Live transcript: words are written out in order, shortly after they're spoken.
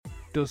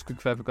Do us a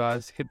quick favor,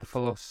 guys. Hit the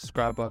follow,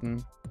 subscribe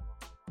button.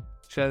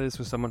 Share this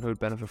with someone who would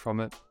benefit from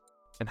it.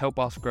 And help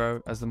us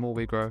grow, as the more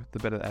we grow, the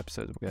better the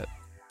episodes we get.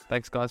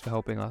 Thanks, guys, for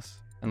helping us.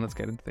 And let's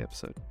get into the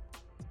episode.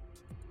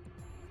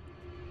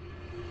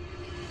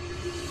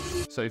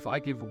 So if I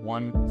give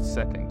 1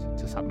 second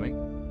to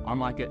something, I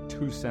might get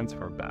 2 cents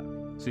for it back.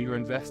 So you're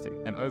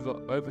investing, and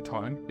over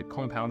time, it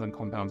compounds and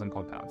compounds and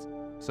compounds.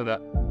 So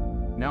that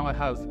now I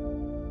have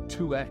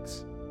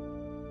 2x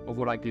of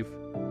what I give.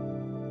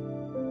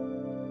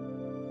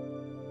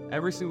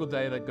 Every single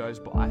day that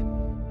goes by,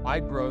 I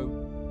grow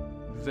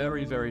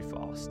very, very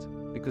fast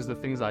because the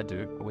things I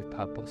do are with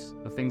purpose.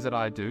 The things that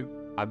I do,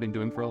 I've been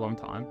doing for a long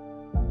time.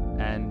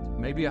 And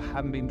maybe I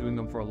haven't been doing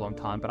them for a long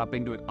time, but I've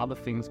been doing other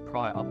things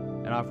prior,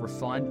 and I've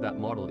refined that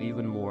model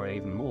even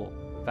more.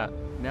 That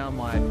now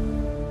my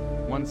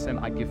 1 cent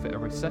I give for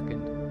every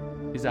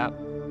second is at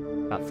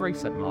that 3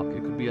 cent mark. It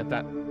could be at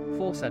that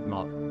 4 cent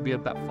mark. It could be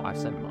at that 5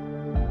 cent mark.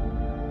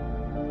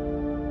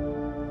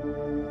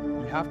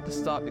 You have to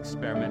start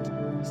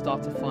experimenting,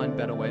 start to find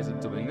better ways of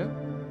doing it,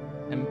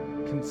 and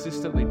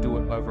consistently do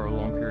it over a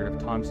long period of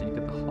time so you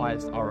get the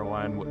highest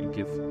ROI on what you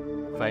give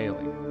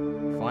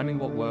failing. Finding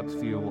what works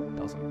for you and what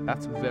doesn't.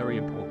 That's very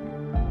important.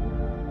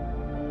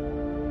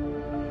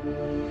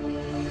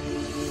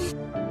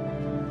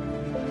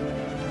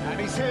 And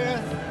he's here.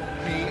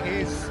 He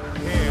is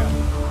here.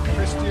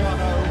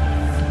 Cristiano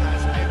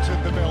has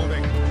entered the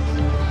building.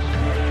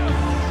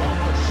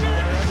 Welcome,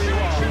 wherever you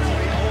are, to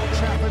the Old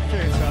Trafford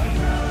Theatre.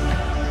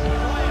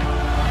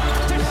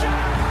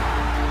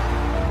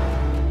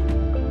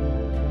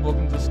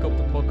 Welcome to the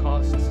Sculptor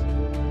Podcast.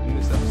 In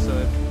this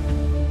episode,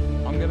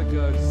 I'm going to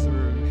go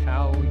through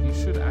how you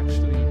should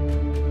actually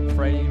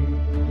frame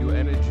your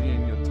energy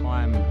and your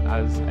time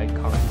as a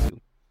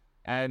currency.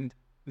 And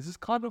this is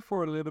kind of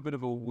for a little bit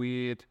of a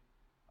weird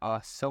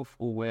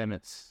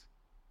self-awareness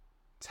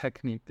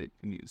technique that you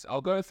can use.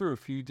 I'll go through a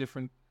few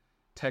different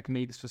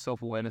techniques for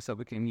self-awareness that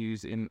we can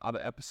use in other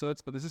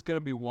episodes, but this is going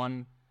to be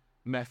one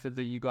method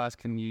that you guys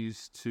can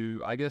use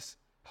to, I guess,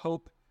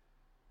 help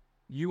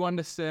you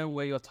understand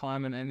where your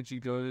time and energy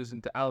goes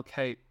and to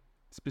allocate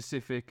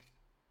specific,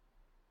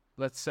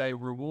 let's say,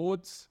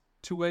 rewards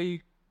to where you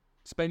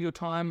spend your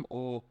time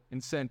or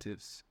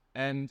incentives.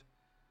 And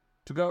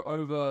to go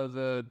over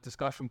the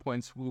discussion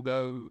points, we'll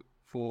go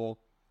for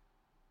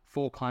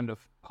 4 kind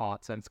of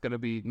parts. And it's going to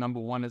be, number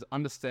 1 is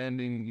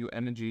understanding your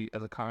energy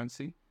as a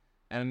currency.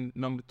 And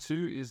number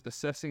 2 is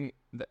assessing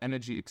the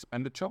energy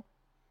expenditure.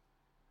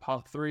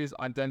 Part 3 is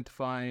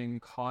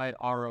identifying high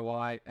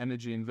ROI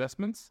energy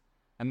investments.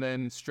 And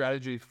then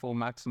strategy for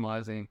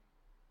maximizing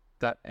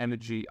that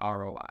energy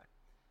ROI.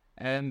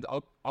 And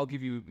I'll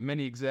give you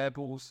many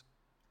examples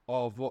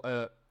of what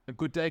a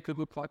good day could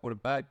look like, what a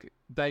bad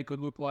day could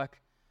look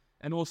like,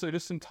 and also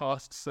just some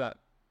tasks that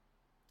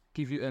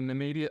give you an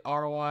immediate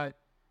ROI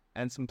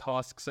and some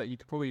tasks that you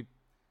could probably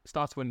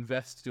start to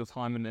invest your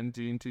time and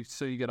energy into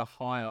so you get a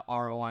higher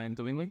ROI in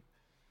doing it.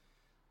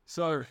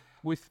 So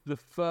with the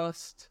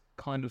first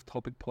kind of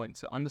topic point,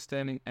 so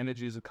understanding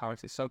energy as a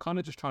currency. So kind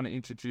of just trying to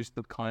introduce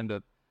the kind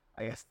of,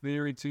 I guess,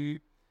 theory to you.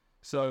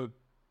 So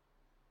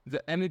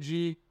the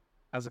energy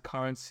as a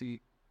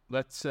currency,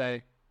 let's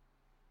say,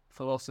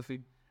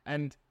 philosophy.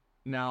 And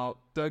now,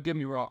 don't get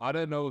me wrong, I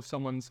don't know if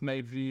someone's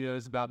made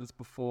videos about this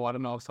before. I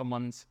don't know if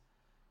someone's,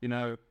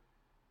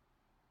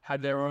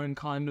 had their own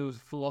kind of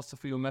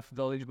philosophy or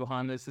methodology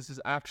behind this. This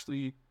is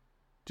actually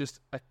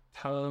just a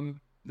term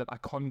that I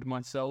coined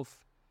myself,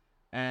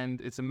 and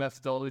it's a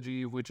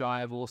methodology which I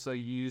have also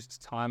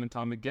used time and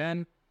time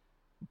again.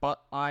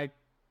 But I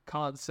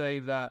can't say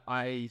that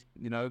I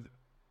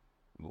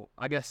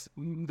guess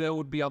there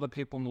would be other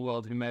people in the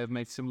world who may have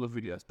made similar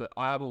videos, but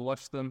I haven't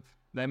watched them.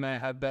 They may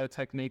have better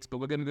techniques, but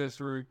we're going to go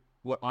through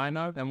what I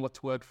know and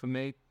what's worked for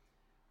me.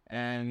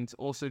 And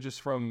also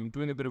just from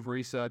doing a bit of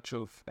research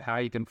of how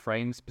you can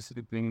frame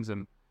specific things,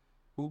 and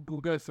we'll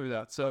go through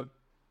that. So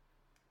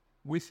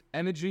with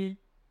energy,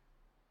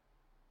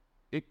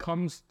 it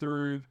comes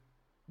through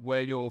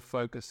where your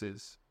focus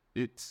is.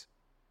 It's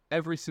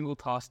every single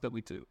task that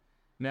we do.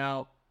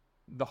 Now,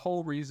 the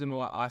whole reason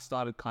why I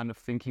started kind of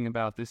thinking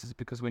about this is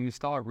because when you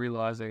start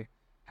realizing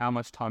how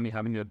much time you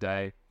have in your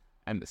day,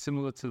 and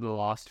similar to the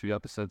last few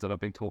episodes that I've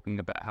been talking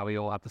about, how we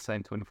all have the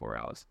same 24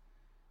 hours,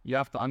 you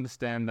have to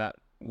understand that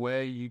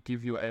where you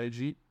give your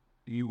energy,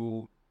 you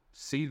will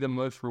see the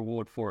most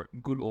reward for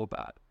it, good or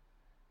bad.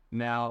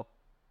 Now,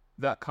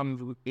 that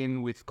comes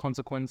in with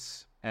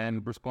consequence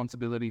and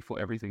responsibility for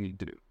everything you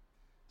do.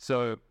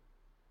 So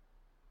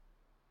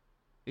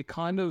it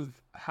kind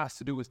of has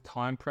to do with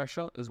time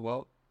pressure as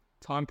well.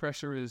 Time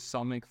pressure is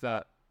something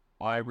that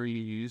I really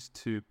use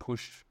to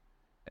push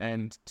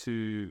and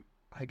to,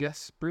 I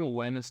guess, bring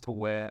awareness to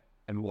where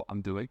and what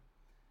I'm doing.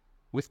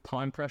 With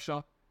time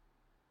pressure,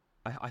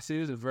 I see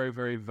it as a very,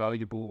 very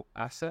valuable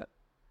asset.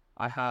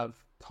 I have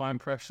time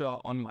pressure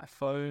on my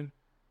phone.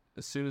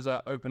 As soon as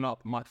I open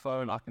up my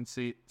phone, I can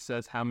see it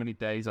says how many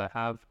days I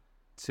have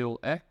till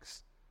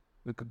X.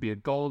 It could be a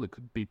goal. It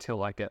could be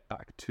till I get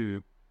back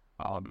to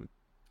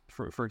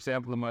For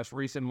example, the most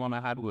recent one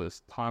I had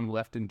was time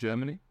left in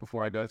Germany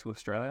before I go to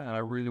Australia, and I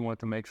really wanted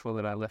to make sure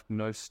that I left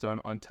no stone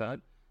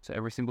unturned. So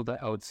every single day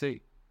I would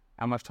see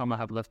how much time I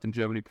have left in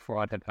Germany before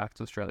I'd head back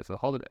to Australia for the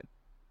holiday.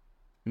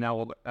 Now,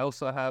 what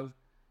else I have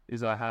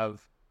is I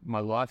have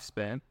my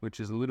lifespan, which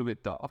is a little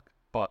bit dark,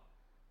 but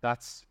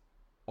that's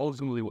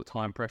ultimately what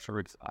time pressure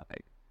is, I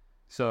think.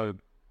 So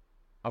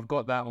I've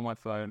got that on my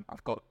phone.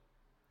 I've got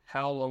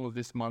how long of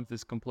this month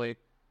is complete,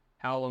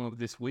 how long of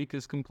this week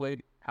is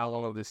complete, how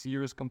long of this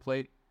year is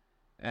complete,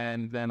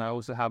 and then I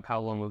also have how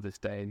long of this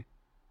day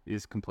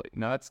is complete.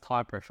 Now that's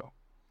time pressure.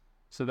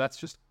 So that's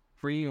just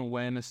bringing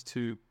awareness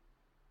to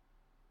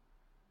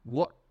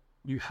what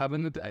you have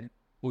in the day,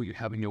 what you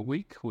have in your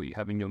week, what you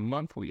have in your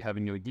month, what you have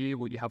in your year,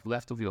 what you have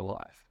left of your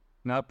life.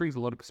 Now it brings a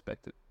lot of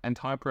perspective, and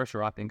time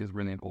pressure I think is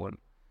really important.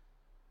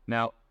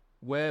 Now,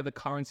 where the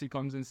currency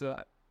comes into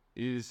that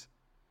is,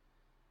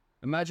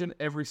 imagine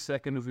every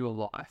second of your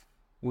life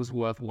was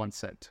worth 1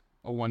 cent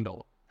or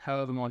 $1,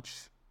 however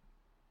much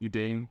you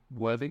deem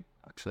worthy.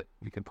 Actually,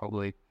 you can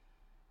probably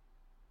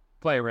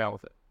play around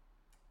with it.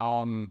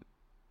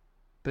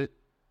 But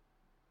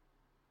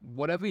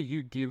whatever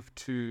you give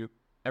to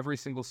every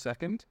single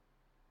second,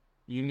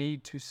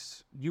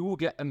 you will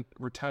get a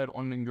return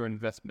on your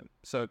investment.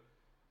 So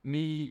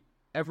me,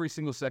 every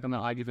single second that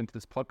I give into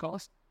this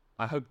podcast,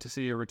 I hope to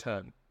see a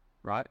return,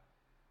 right?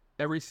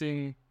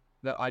 Everything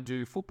that I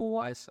do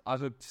football-wise, I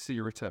hope to see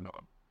a return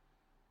on.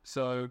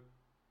 So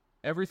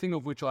everything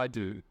of which I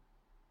do,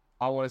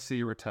 I want to see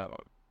a return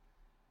on.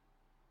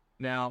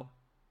 Now,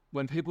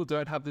 when people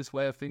don't have this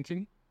way of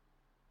thinking,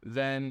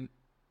 then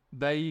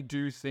they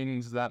do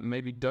things that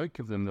maybe don't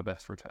give them the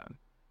best return.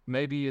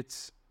 Maybe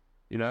it's,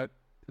 the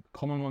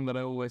common one that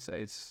I always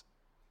say is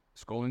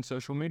scrolling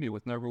social media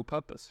with no real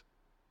purpose.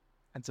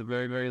 It's a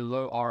very, very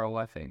low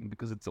ROI thing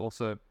because it's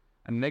also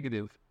a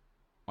negative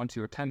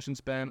onto your attention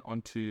span,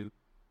 onto,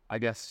 I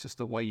guess, just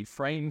the way you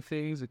frame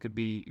things. It could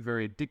be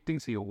very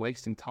addicting, so you're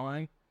wasting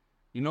time.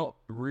 You're not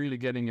really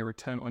getting a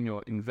return on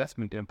your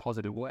investment in a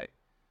positive way.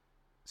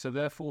 So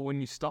therefore, when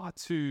you start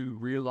to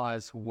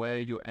realize where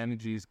your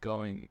energy is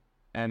going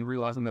and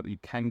realizing that you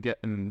can get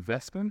an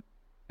investment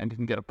and you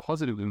can get a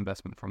positive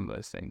investment from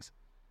those things,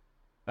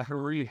 that can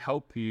really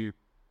help you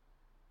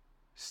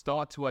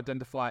start to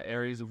identify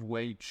areas of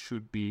where you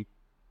should be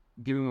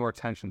giving more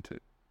attention to.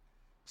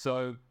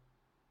 So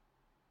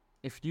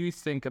if you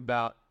think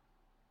about,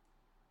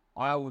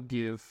 I would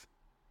give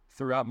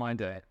throughout my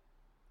day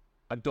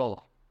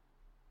 $1.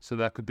 So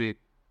that could be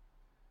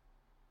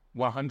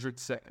 100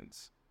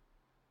 seconds.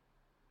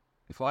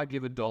 If I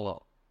give $1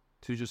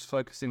 to just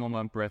focusing on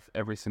my breath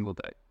every single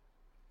day,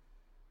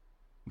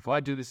 if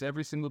I do this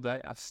every single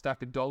day, I stack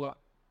 $1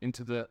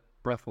 into the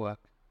breath work.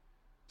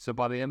 So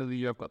by the end of the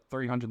year, I've got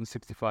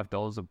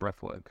 $365 of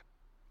breath work.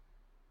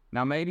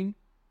 Now, maybe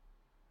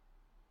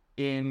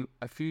in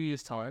a few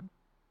years' time,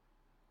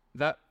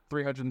 that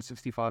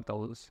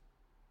 $365,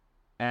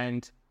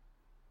 and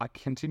I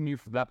continue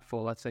for that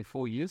for, let's say,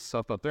 4 years. So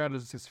I've got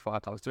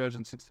 365 times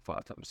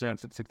 365 times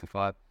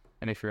 365.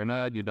 And if you're a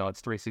nerd, you know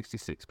it's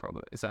 366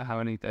 probably. Is that how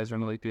many days are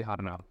in the league? I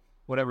don't know.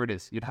 Whatever it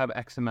is, you'd have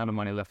X amount of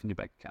money left in your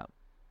bank account.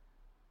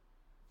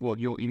 Well,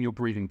 in your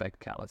breathing bank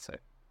account, let's say.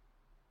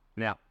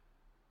 Now,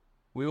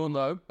 we all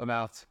know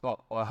about,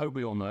 well, I hope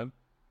we all know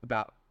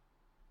about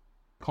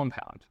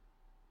compound.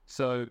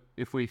 So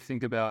if we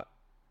think about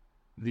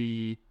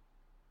the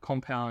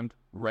compound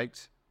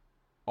rate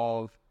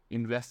of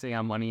investing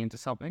our money into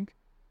something,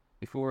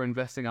 if we're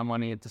investing our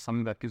money into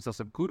something that gives us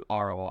a good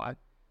ROI,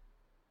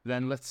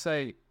 then let's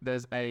say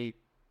there's a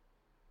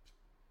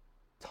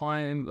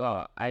times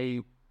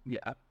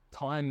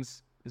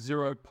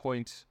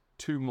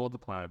 0.2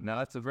 multiplier. Now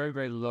that's a very,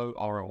 very low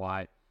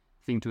ROI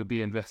thing to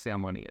be investing our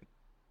money in,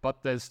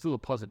 but there's still a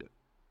positive.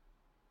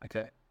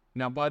 Okay.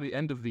 Now by the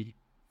end of the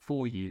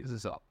 4 years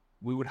is up,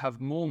 we would have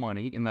more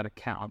money in that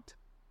account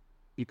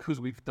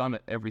because we've done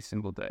it every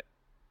single day.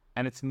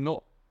 And it's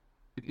more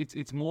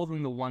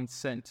than the 1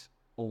 cent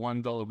or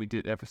 $1 we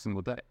did every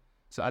single day.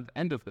 So at the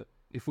end of it,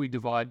 if we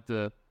divide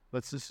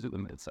let's just do the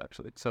minutes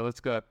actually. So let's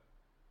go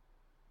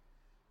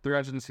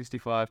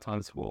 365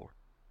 times 4.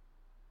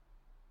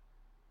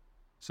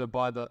 So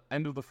by the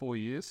end of the 4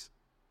 years,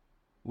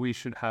 we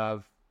should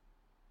have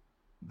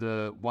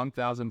the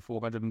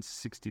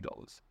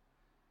 $1,460.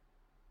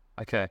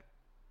 Okay.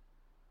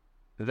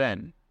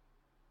 Then,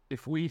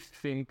 if we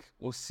think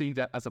or see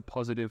that as a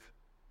positive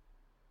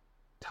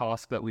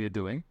task that we are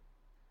doing,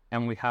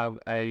 and we have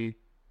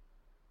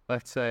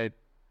let's say,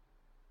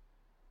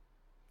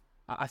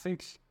 I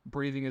think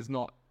breathing is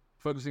not,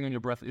 focusing on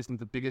your breath isn't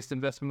the biggest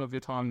investment of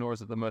your time, nor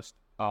is it the most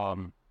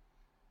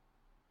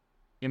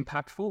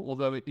impactful,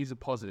 although it is a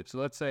positive. So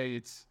let's say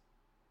it's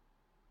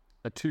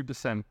a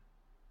 2%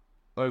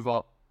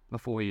 over the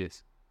 4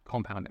 years,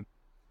 compounding.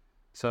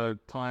 So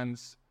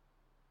times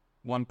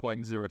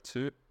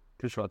 1.02,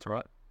 pretty sure that's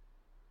right.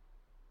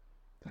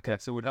 Okay,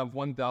 so we'd have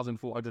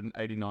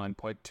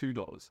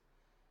 $1,489.2.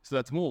 So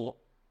that's more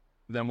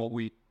than what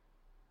we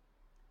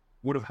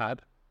would have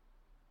had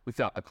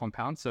without a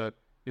compound. So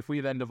if we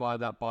then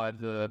divide that by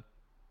the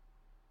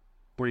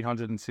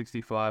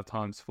 365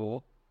 times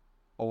 4,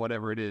 or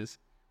whatever it is,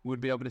 we'd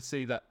be able to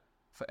see that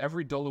for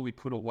every dollar we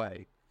put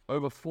away,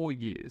 over 4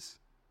 years,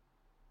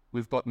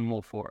 we've gotten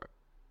more for it.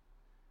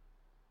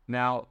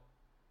 Now,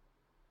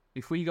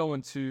 if we go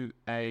into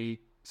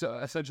so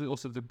essentially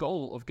also the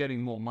goal of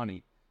getting more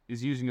money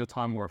is using your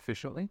time more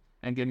efficiently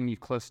and getting you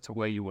closer to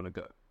where you want to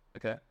go,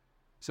 okay?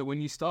 So when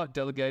you start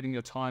delegating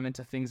your time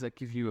into things that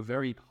give you a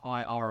very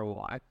high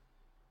ROI,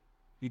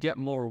 you get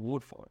more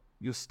reward for it.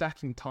 You're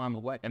stacking time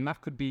away, and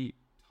that could be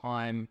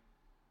time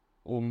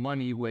or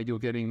money where you're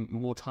getting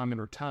more time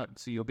in return.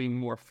 So you're being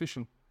more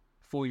efficient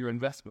for your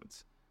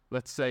investments.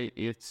 Let's say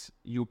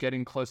you're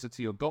getting closer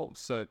to your goals.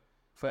 So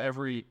for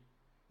every,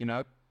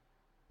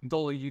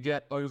 dollar you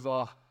get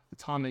over the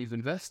time that you've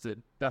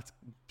invested, that's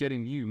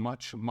getting you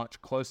much,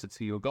 much closer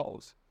to your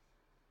goals.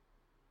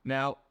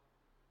 Now,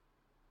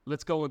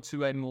 let's go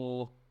into a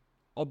more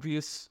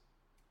obvious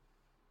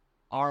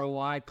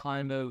ROI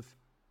kind of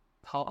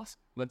task.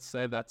 Let's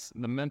say that's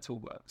the mental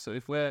work. So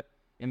if we're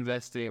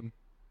investing,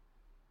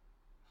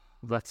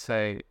 let's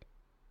say,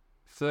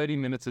 30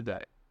 minutes a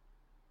day.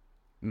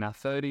 Now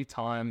 30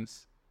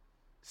 times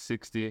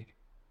 60.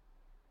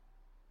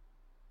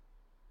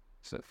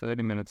 So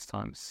 30 minutes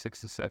times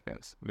 60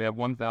 seconds. We have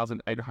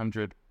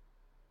 1,800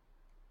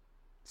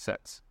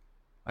 sets.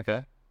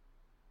 Okay?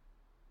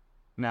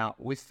 Now,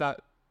 with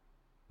that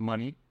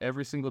money,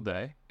 every single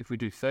day, if we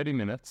do 30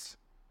 minutes,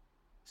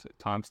 so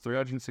times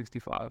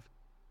 365,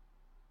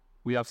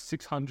 we have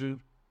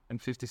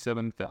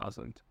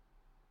 657,000.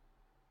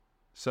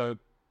 So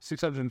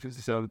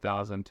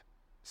 657,000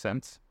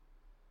 cents.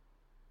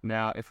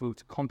 Now, if we were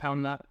to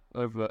compound that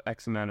over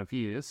X amount of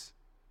years,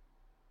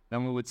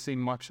 then we would see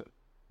much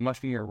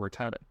bigger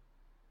return.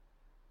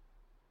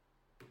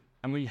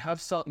 And when you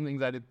have something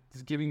that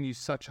is giving you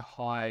such a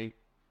high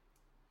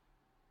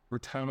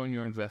return on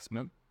your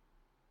investment,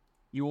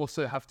 you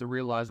also have to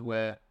realize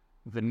where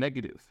the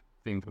negative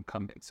things would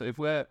come in. So if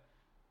we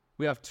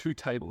have two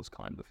tables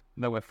kind of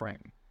that we're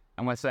framing,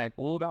 and we're saying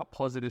all of our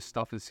positive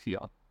stuff is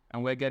here,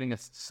 and we're getting a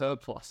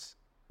surplus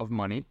of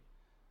money,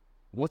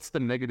 what's the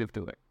negative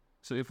doing?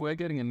 So if we're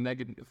getting a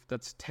negative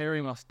that's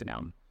tearing us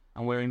down,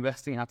 and we're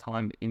investing our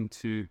time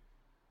into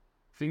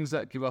things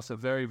that give us a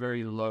very,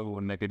 very low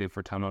or negative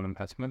return on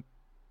investment,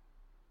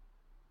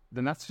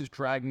 then that's just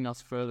dragging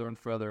us further and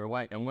further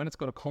away. And when it's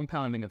got a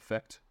compounding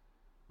effect,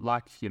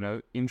 like,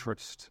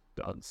 interest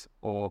does,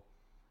 or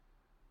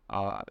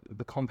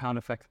the compound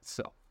effect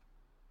itself,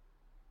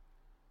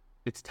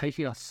 it's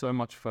taking us so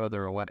much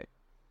further away.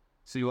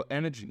 So your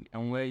energy,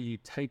 and where you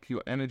take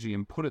your energy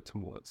and put it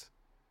towards,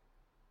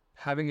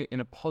 having it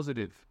in a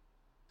positive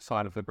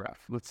side of the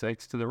graph, let's say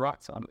it's to the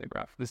right side of the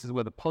graph, this is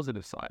where the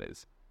positive side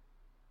is.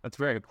 That's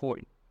very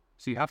important.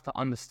 So you have to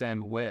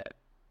understand where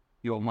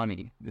your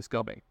money is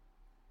going,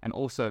 and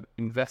also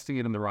investing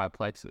it in the right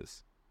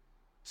places.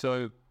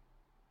 So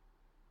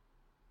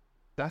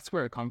that's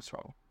where it comes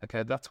from,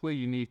 okay? That's where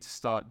you need to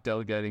start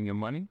delegating your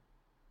money,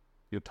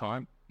 your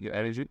time, your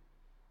energy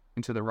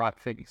into the right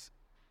things.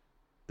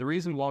 The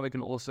reason why we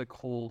can also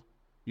call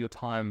your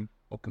time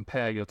or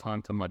compare your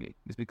time to money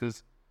is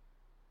because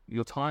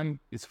your time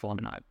is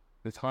finite.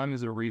 Your time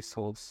is a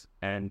resource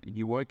and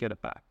you won't get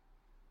it back.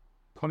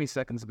 20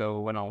 seconds ago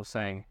when I was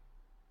saying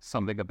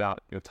something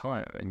about your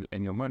time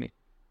and your money,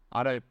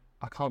 I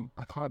can't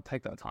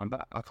take that time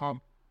back. I can't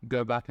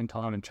go back in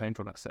time and change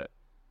what I said,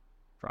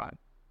 right?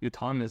 Your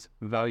time is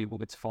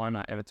valuable, it's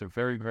finite, and it's a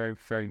very, very,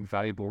 very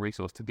valuable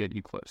resource to get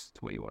you close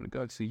to where you want to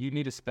go. So you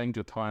need to spend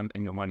your time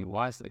and your money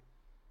wisely.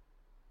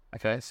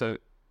 Okay, so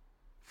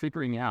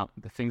figuring out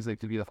the things that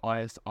give you the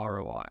highest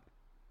ROI,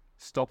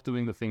 stop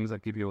doing the things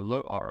that give you a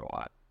low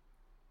ROI,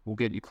 will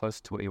get you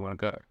close to where you want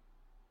to go.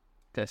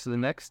 Okay, so the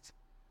next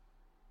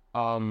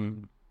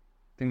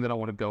thing that I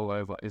want to go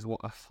over is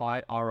what a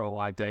high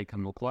ROI day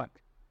can look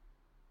like,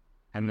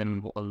 and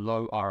then what a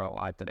low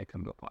ROI day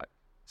can look like.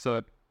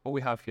 So what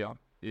we have here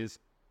is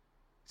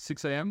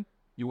 6 a.m.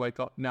 you wake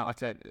up. Now,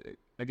 okay,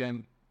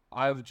 again,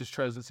 I've just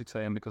chosen 6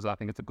 a.m. because I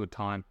think it's a good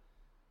time.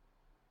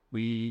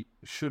 We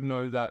should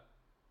know that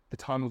the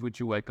time of which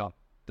you wake up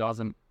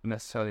doesn't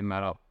necessarily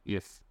matter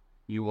if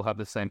you will have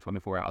the same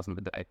 24 hours in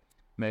the day.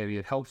 Maybe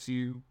it helps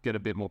you get a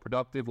bit more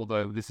productive,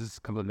 although this is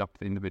completely up to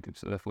the individual,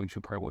 so therefore you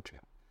should probably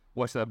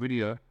watch that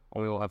video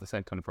and we all have the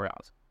same 24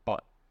 hours.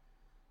 But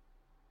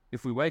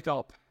if we wake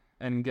up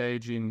and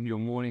engage in your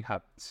morning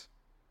habits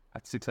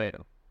at 6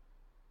 a.m.,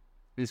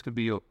 this could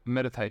be your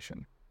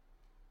meditation,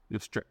 your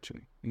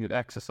stretching, your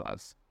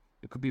exercise.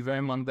 It could be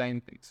very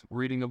mundane things,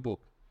 reading a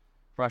book,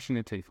 brushing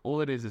your teeth.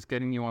 All it is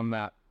getting you on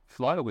that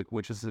flight a week,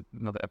 which is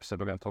another episode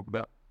we're going to talk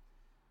about.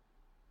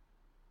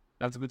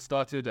 That's a good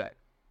start to your day,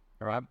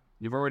 all right?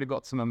 You've already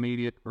got some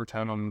immediate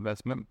return on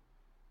investment.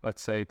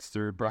 Let's say it's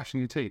through brushing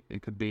your teeth.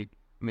 It could be,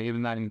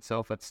 even that in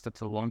itself, that's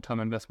a long-term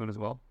investment as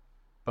well.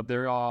 But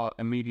there are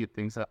immediate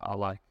things that are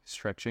like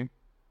stretching.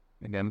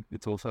 Again,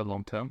 it's also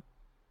long-term.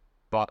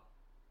 But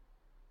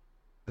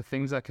the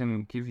things that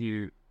can give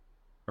you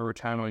a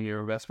return on your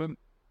investment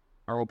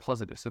are all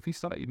positive. So if you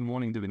start in the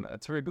morning doing that,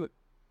 it's very good.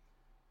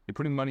 You're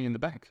putting money in the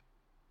bank.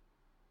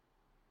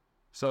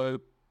 So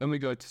when we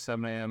go to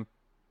 7 a.m.,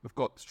 we've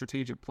got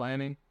strategic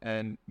planning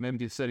and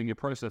maybe setting your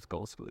process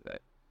goals for the day.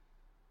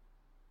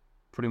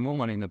 Putting more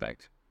money in the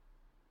bank.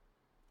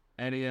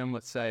 8 a.m.,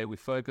 let's say we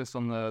focus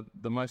on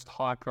the most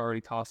high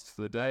priority tasks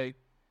for the day,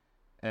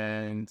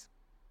 and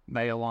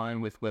they align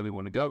with where we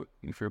want to go.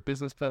 If you're a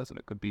business person,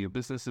 it could be your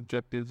business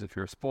objectives. If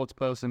you're a sports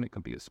person, it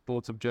could be your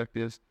sports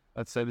objectives.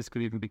 Let's say this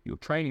could even be your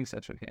training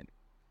session here.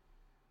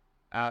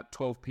 At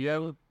 12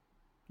 p.m.,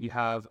 you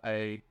have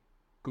a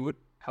good,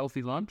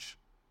 healthy lunch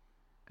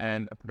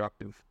and a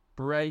productive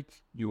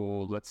break.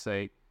 You're, let's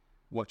say,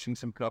 watching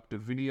some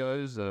productive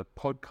videos, a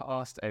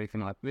podcast,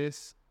 anything like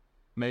this.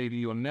 Maybe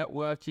you're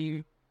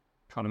networking,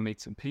 trying to meet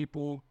some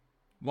people.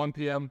 1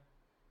 p.m.,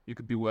 you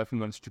could be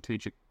working on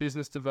strategic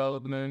business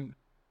development,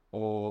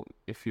 or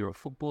if you're a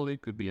footballer, you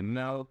could be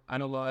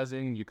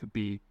analyzing, you could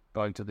be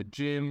going to the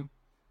gym.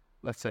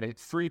 Let's say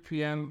it's 3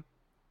 p.m.,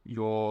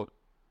 you're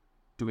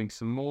doing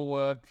some more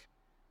work,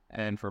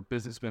 and for a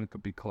businessman, it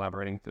could be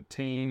collaborating with a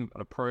team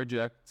on a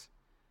project.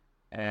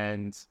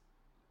 And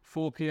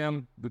 4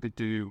 p.m., we could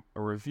do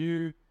a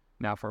review.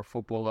 Now, for a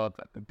footballer,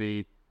 that could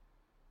be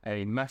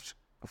a match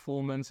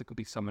performance. It could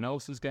be someone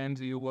else's games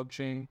that you're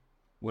watching,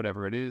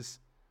 whatever it is.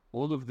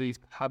 All of these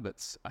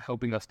habits are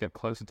helping us get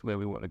closer to where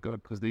we want to go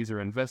because these are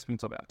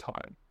investments of our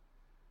time.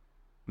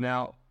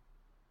 Now,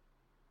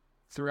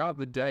 throughout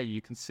the day,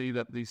 you can see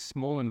that these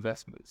small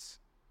investments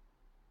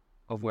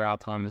of where our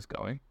time is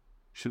going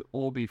should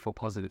all be for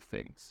positive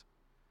things.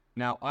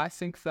 Now, I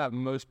think that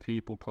most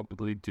people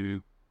probably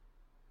do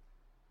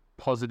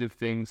positive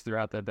things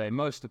throughout their day,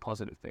 most of the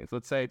positive things.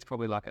 Let's say it's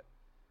probably like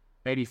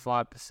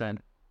 85%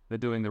 they're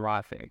doing the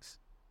right things.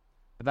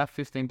 But that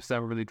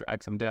 15% really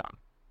drags them down.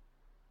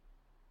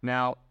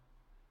 Now,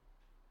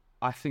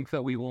 I think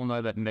that we all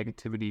know that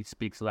negativity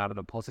speaks louder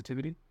than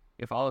positivity.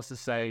 If I was to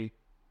say,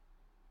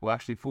 well,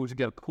 actually, if we were to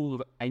get a pool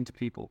of 8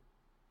 people,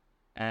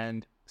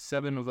 and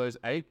 7 of those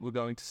 8 were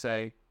going to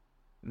say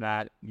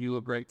that you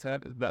look great today,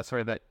 that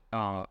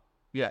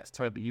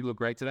you look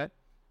great today,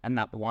 and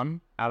that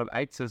 1 out of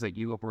 8 says that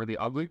you look really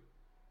ugly,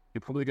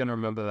 you're probably going to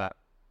remember that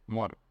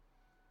 1.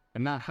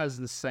 And that has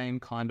the same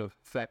kind of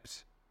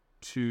effect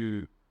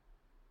to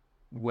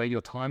where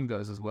your time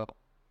goes as well.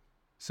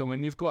 So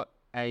when you've got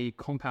a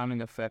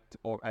compounding effect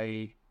or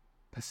a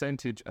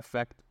percentage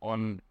effect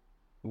on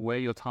where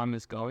your time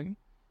is going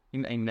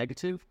in a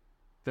negative,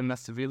 then that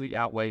severely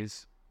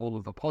outweighs all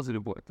of the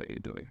positive work that you're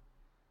doing.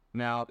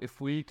 Now,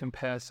 if we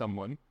compare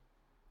someone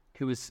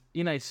who is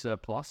in a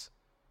surplus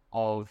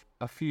of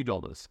a few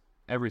dollars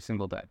every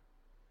single day.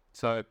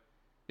 So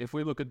if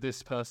we look at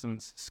this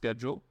person's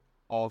schedule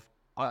of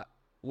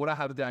what I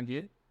have down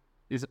here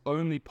is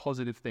only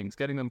positive things,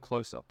 getting them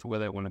closer to where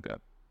they want to go.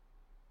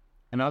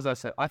 And as I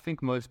said, I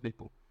think most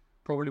people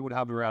probably would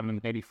have around an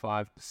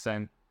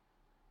 85%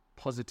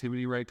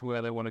 positivity rate to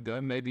where they want to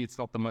go. Maybe it's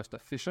not the most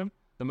efficient.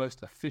 The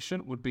most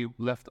efficient would be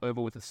left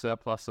over with a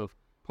surplus of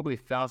probably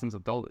thousands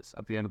of dollars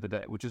at the end of the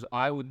day, which is,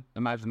 I would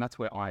imagine that's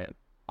where I am.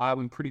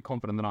 I'm pretty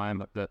confident that I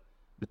am at the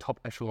top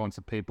echelons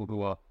of people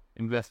who are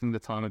investing the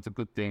time into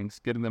good things,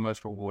 getting the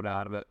most reward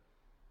out of it.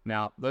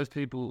 Now, those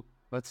people,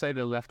 let's say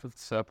they're left with a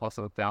surplus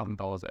of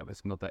 $1,000 every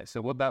single day.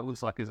 So what that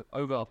looks like is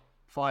over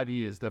 5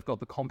 years, they've got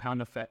the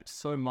compound effect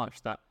so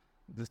much that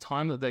the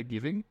time that they're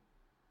giving,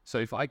 so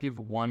if I give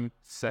 1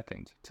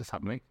 second to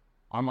something,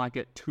 I might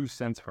get 2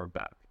 cents for it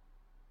back,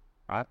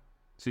 right?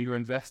 So you're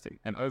investing,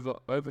 and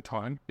over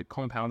time, it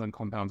compounds and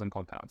compounds and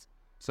compounds.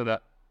 So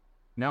that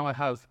now I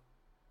have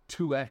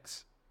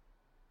 2x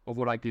of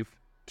what I give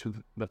to,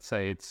 let's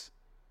say it's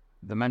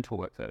the mental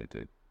work that I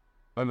do.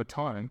 Over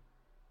time,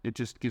 it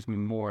just gives me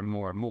more and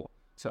more and more.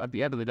 So at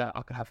the end of the day,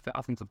 I could have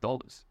thousands of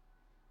dollars.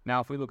 Now,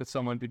 if we look at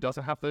someone who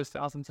doesn't have those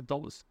thousands of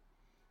dollars,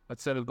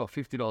 let's say they've got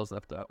 $50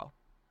 left over.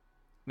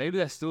 Maybe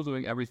they're still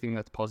doing everything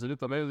that's positive,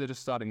 but maybe they're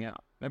just starting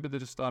out. Maybe they're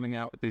just starting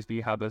out with these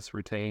new habits,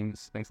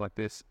 routines, things like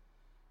this.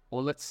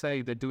 Or let's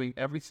say they're doing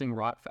everything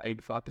right for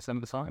 85%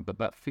 of the time, but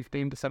that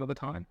 15% of the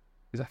time,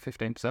 is that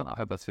 15%? I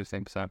hope that's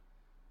 15%.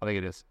 I think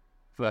it is.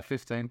 For that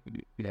 15,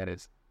 yeah, it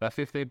is. That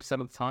 15%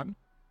 of the time,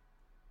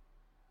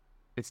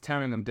 it's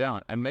tearing them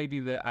down. And maybe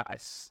there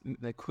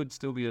could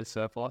still be a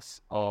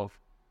surplus of,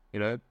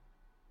 $100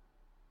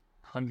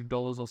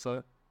 or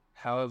so,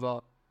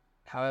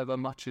 however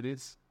much it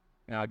is.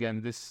 Now,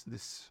 again,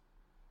 this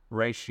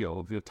ratio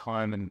of your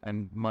time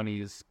and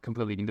money is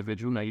completely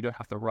individual. Now, you don't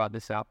have to write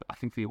this out, but I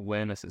think the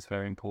awareness is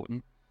very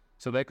important.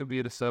 So they could be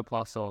at a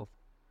surplus of,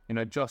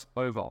 just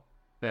over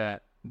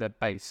their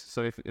base.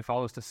 So if I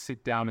was to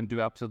sit down and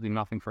do absolutely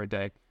nothing for a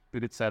day,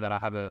 we could say that I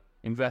have an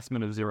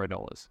investment of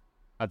 $0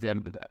 at the end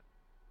of the day.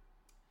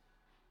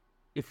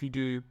 If you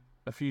do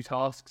a few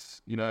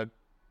tasks,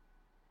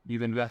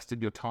 you've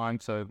invested your time,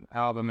 so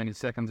however many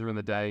seconds are in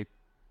the day.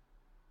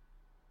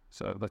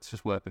 So let's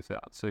just work this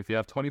out. So if you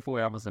have 24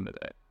 hours in a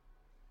day,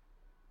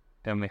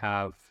 then we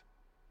have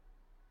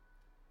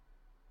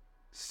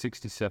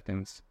 60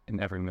 seconds in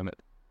every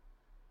minute.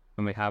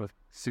 And we have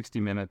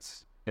 60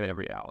 minutes in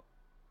every hour.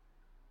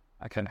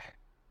 Okay.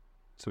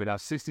 So we'd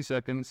have 60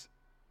 seconds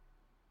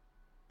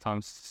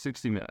times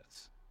 60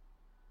 minutes.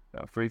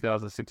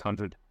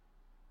 3,600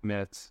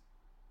 minutes,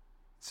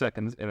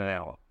 seconds in an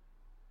hour.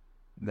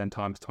 Then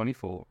times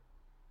 24,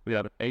 we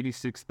have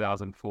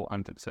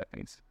 86,400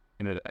 seconds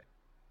in a day.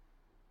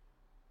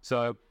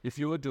 So if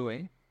you were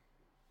doing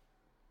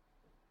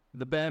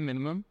the bare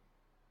minimum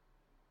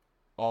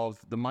of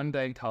the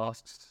mundane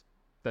tasks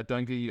that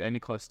don't get you any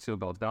closer to a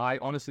goal, now I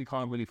honestly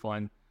can't really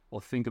find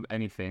or think of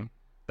anything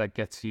that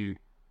gets you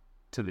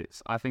to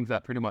this. I think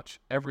that pretty much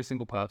every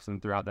single person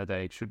throughout their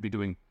day should be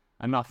doing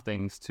enough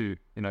things to,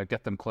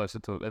 get them closer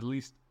to at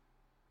least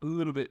a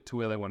little bit to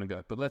where they want to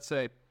go. But let's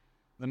say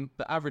the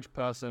average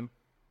person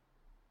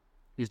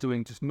is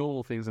doing just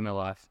normal things in their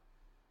life.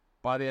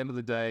 By the end of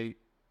the day,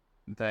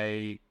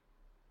 they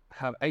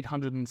have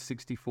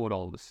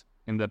 $864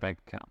 in their bank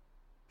account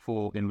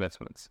for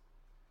investments.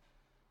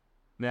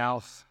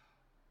 Now,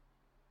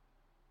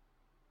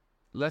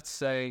 let's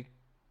say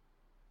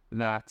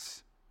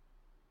that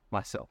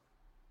myself,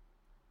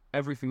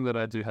 everything that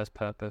I do has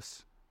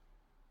purpose.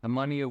 The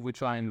money of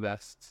which I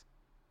invest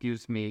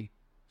gives me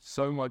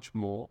so much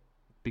more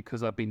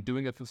because I've been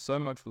doing it for so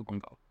much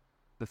longer.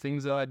 The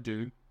things that I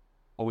do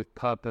are with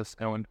purpose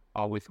and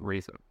are with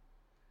reason.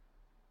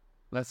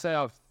 Let's say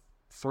I've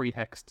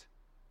 3x'd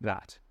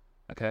that,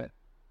 okay?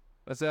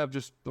 Let's say I've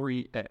just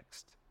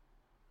 3x'd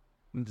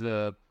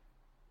the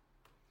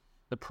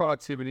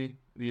productivity,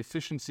 the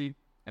efficiency,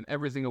 and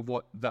everything of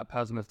what that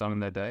person has done in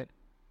their day.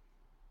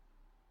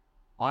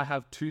 I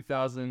have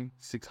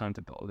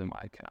 $2,600 in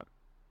my account.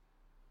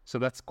 So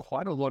that's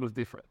quite a lot of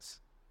difference.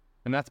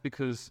 And that's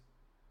because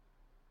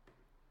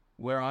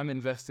where I'm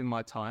investing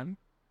my time,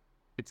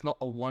 it's not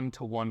a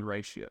 1-to-1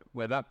 ratio.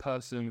 Where that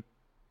person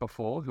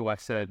before, who I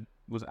said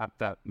was at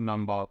that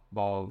number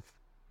of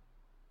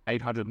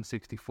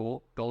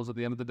 $864 at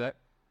the end of the day,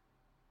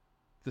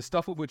 the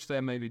stuff of which they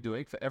may be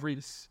doing for every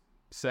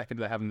second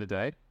they have in the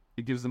day,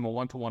 it gives them a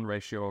 1-to-1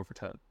 ratio of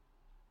return.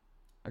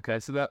 Okay,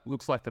 so that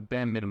looks like the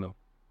bare minimum,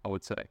 I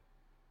would say.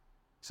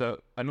 So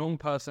a normal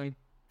person,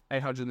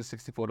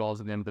 $864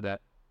 at the end of the day.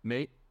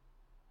 Me,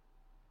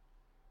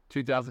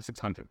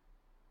 $2,600.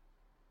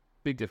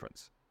 Big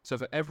difference. So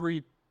for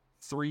every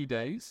 3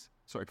 days,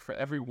 for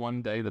every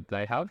 1 day that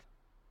they have,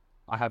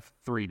 I have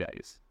 3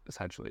 days,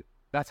 essentially.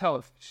 That's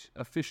how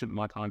efficient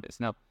my time is.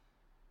 Now,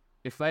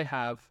 if they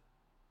have,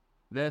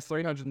 there's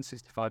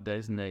 365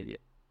 days in their year.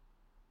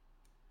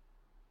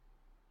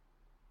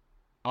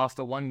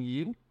 After 1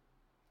 year,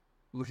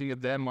 looking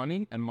at their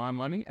money and my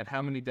money and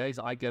how many days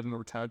I get in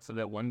return for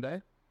their 1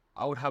 day,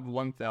 I would have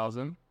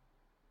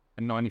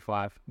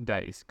 1,095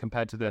 days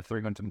compared to their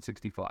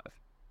 365,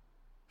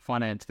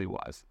 financially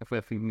wise, if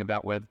we're thinking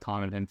about where the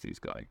time and energy is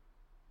going.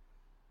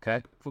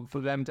 Okay,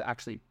 for them to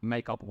actually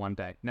make up 1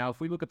 day. Now, if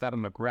we look at that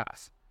on a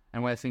graph,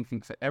 and we're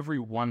thinking for every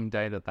 1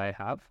 day that they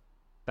have,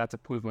 that's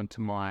equivalent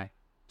to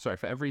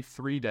for every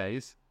 3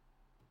 days,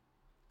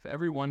 for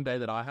every 1 day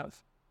that I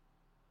have,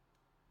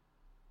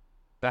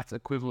 that's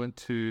equivalent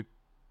to,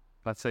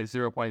 let's say,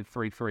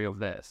 0.33 of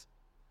theirs.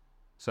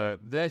 So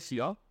they're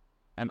here,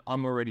 and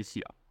I'm already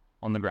here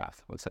on the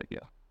graph, let's say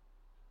here.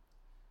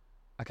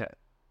 Okay.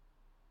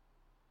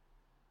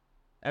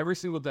 Every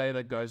single day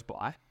that goes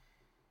by,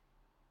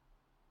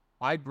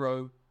 I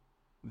grow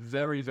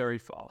very, very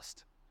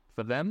fast.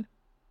 For them,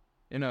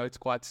 it's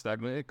quite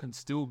stagnant. It can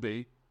still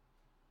be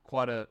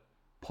quite a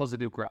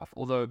positive graph,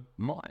 although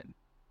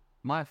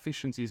my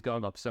efficiency is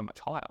going up so much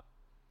higher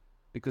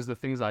because the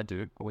things I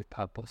do are with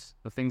purpose.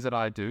 The things that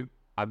I do,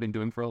 I've been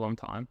doing for a long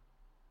time,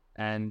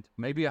 and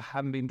maybe I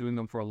haven't been doing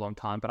them for a long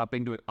time, but I've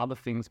been doing other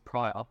things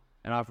prior,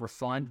 and I've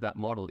refined that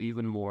model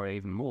even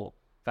more,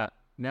 that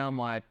now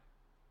my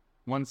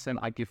 1 cent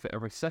I give for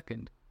every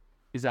second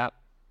is at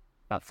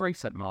that 3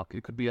 cent mark.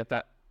 It could be at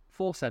that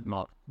 4 cent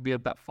mark, it could be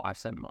at that 5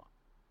 cent mark.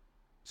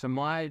 So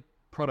my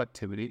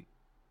productivity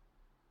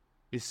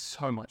is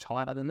so much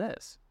higher than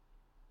theirs.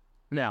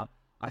 Now,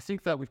 I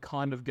think that we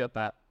kind of get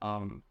that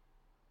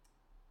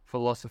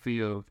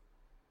philosophy of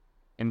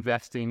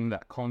investing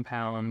that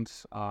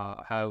compounds,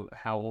 how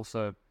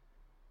also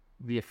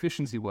the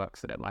efficiency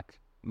works at it. Like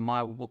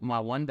my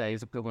 1 day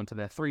is equivalent to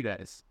their 3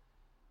 days.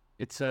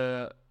 It's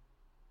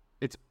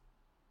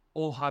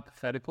all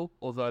hypothetical,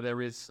 although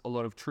there is a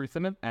lot of truth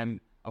in it. And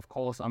of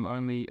course, I'm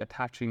only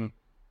attaching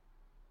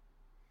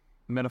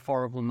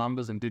metaphorical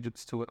numbers and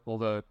digits to it,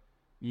 although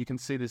you can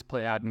see this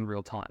play out in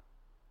real time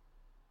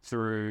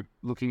through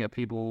looking at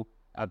people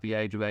at the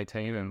age of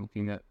 18 and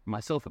looking at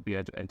myself at the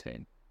age of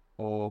 18,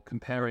 or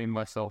comparing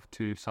myself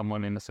to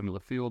someone in a similar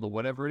field or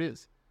whatever it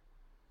is.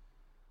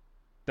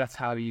 That's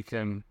how you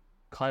can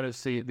kind of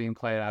see it being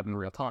played out in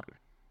real time.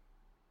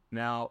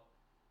 Now,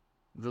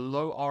 the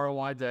low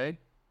ROI day,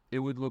 it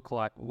would look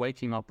like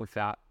waking up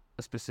without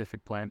a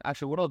specific plan.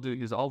 Actually, what I'll do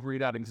is I'll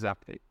read out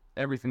exactly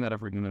everything that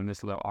I've written in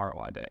this low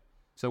ROI day.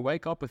 So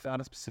wake up without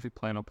a specific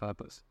plan or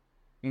purpose.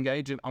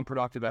 Engage in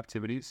unproductive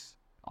activities,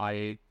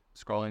 i.e.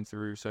 scrolling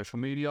through social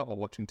media or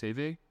watching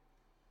TV.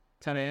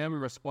 10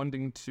 a.m.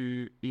 responding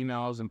to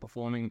emails and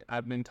performing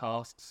admin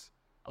tasks.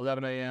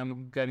 11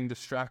 a.m. getting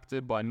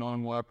distracted by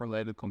non-work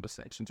related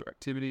conversations or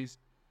activities.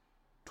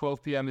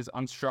 12 p.m. is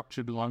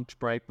unstructured lunch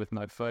break with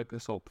no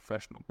focus or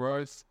professional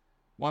growth.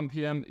 1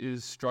 p.m.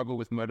 is struggle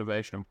with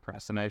motivation and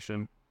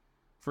procrastination.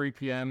 3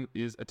 p.m.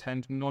 is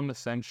attend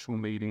non-essential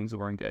meetings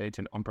or engage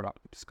in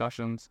unproductive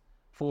discussions.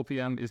 4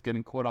 p.m. is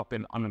getting caught up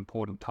in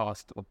unimportant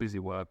tasks or busy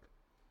work.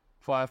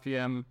 5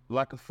 p.m.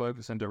 lack of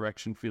focus and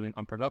direction, feeling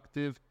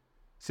unproductive.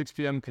 6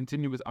 p.m.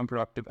 continue with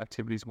unproductive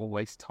activities or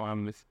waste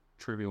time with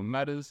trivial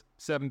matters.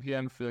 7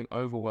 p.m. feeling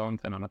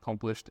overwhelmed and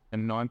unaccomplished.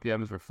 And 9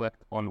 p.m. is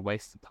reflect on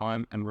wasted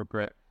time and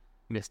regret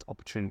missed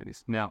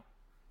opportunities. Now,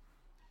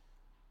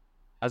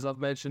 as I've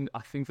mentioned,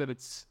 I think that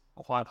it's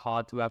quite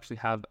hard to actually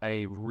have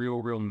a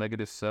real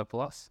negative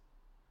surplus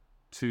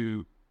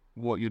to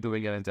what you're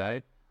doing in a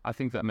day. I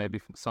think that maybe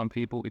for some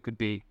people it could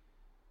be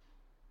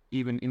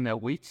even in their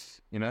weeks,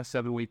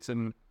 7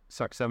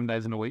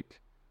 days in a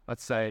week.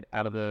 Let's say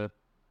out of the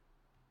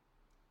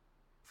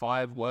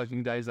 5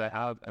 working days they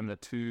have and the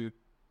 2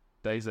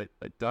 days that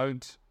they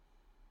don't,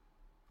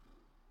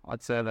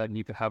 I'd say that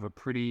you could have a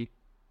pretty,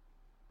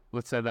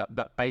 let's say that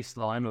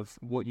baseline of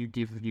what you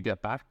give, you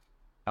get back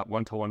at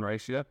 1-to-1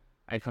 ratio,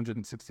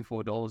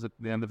 $864 at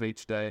the end of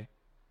each day.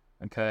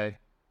 Okay.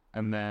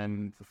 And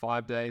then for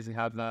 5 days you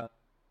have that.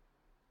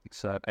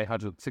 So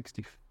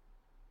 860, I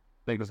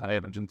think it was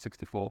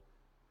 864.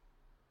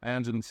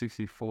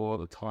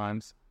 864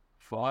 times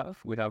 5,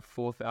 we have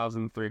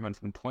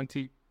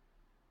 4,320.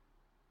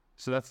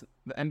 So that's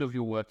the end of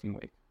your working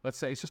week. Let's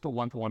say it's just a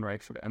 1-to-1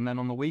 ratio. And then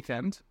on the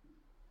weekend,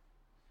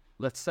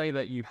 let's say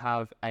that you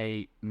have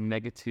a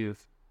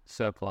negative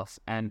surplus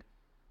and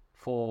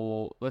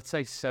for, let's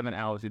say, 7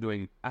 hours, you're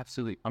doing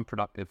absolutely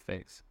unproductive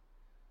things.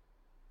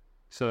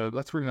 So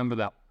let's remember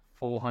that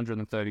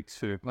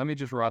 432. Let me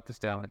just write this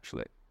down,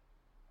 actually.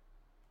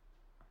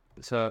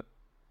 So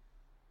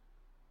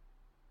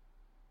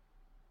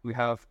we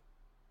have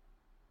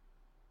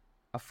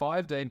a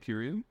 5-day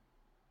period,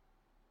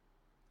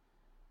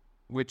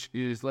 which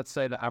is, let's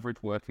say, the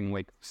average working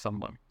week for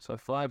someone. So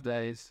 5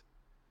 days,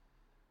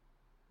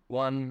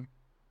 1,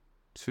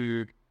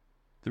 2,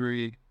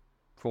 3,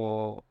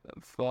 4,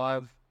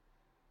 5,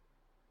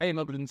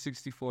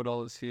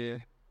 $864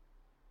 here.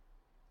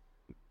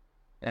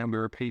 And we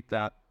repeat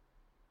that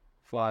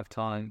 5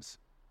 times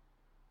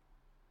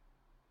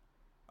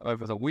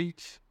over the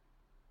week.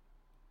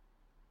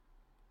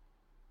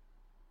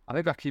 I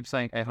think I keep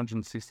saying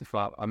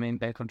 865. I mean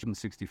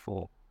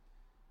 864.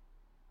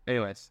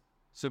 Anyways,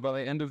 so by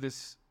the end of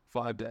this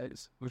 5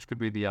 days, which could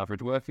be the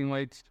average working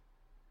week,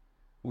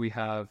 we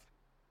have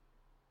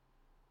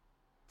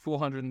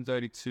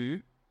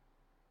 4,320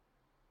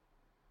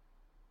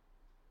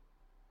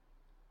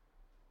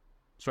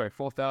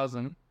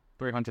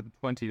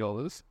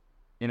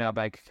 in our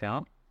bank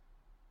account.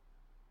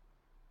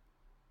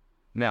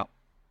 Now,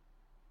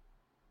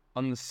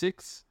 on the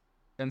 6th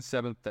and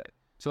 7th day,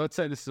 so let's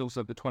say this is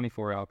also the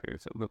 24-hour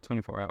period, so we've got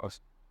 24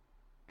 hours.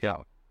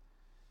 Yeah.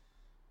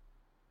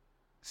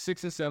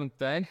 6th and 7th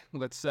day,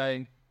 let's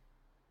say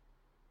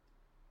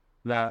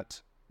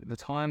that the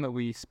time that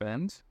we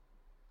spend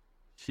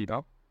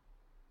here,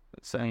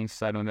 let's say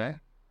Saturday,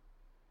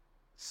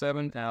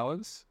 7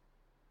 hours,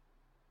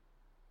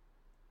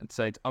 let's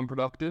say it's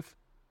unproductive.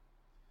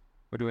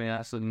 We're doing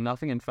absolutely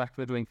nothing. In fact,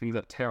 we're doing things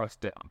that tear us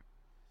down.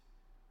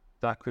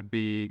 That could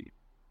be,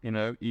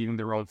 eating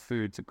the wrong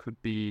foods. It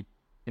could be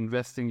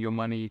investing your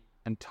money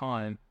and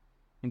time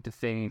into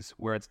things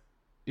where it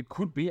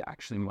could be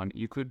actually money.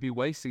 You could be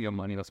wasting your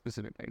money on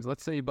specific things.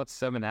 Let's say you've got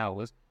 7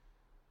 hours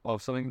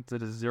of something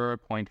that is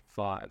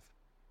 0.5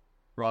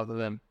 rather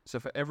than, so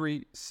for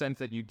every cent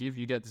that you give,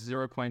 you get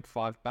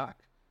 0.5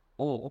 back,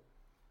 or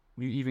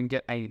you even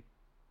get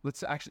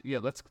let's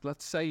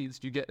say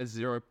you get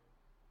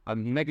a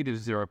negative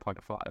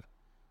 0.5.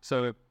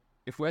 So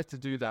if we're to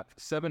do that for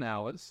 7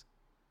 hours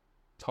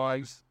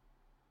times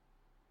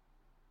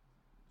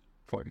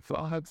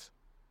 0.5,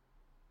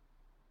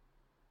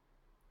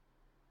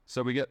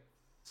 so we get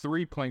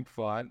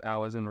 3.5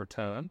 hours in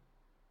return,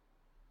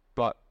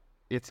 but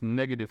it's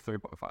negative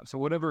 3.5. So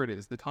whatever it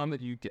is, the time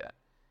that you get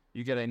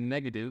a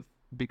negative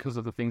because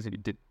of the things that you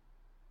did.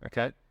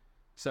 Okay?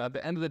 So at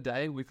the end of the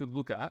day, we could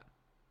look at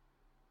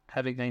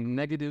having a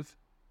negative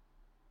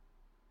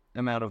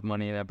amount of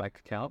money in our bank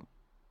account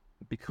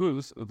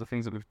because of the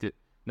things that we've did.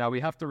 Now,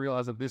 we have to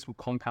realize that this will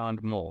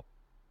compound more.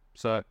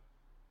 So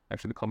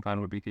actually the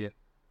compound would be here.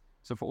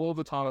 So for all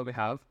the time that we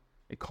have,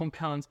 it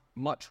compounds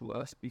much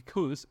worse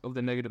because of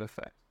the negative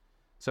effect.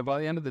 So by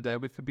the end of the day,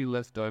 we could be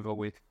left over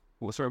we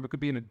could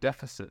be in a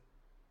deficit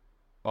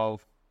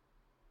of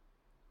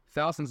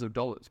thousands of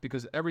dollars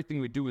because everything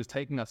we do is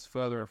taking us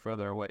further and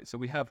further away. So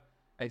we have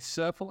a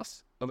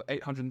surplus of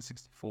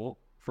 864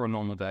 for a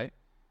normal day.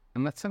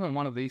 And let's say on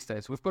one of these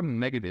days, we've got a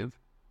negative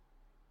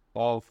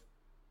of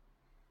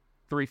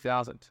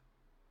 3,000.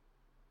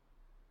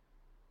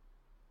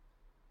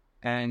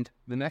 And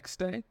the next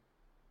day,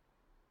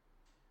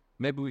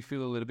 maybe we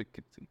feel a little bit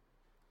guilty.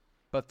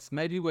 But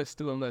maybe we're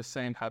still in those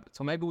same habits.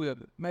 Or maybe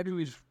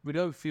we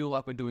don't feel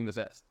like we're doing the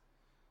best.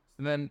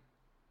 And then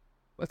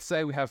let's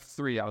say we have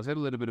 3 hours, get a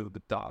little bit of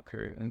the dark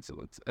here, and so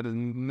it's at a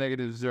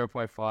negative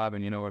 0.5,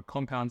 and it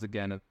compounds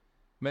again, and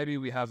maybe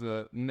we have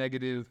a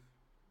negative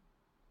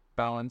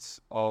balance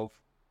of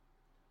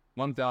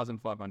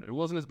 1,500. It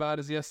wasn't as bad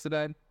as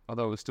yesterday,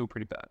 although it was still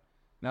pretty bad.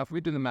 Now, if we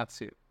do the maths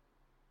here,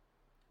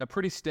 a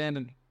pretty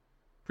standard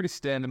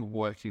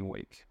working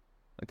week,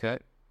 okay,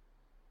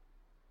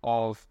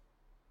 of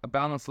a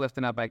balance left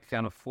in our bank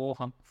account of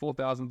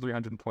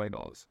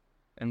 $4,320.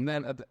 And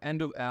then at the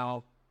end of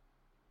our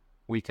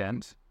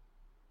weekend,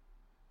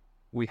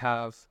 we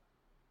have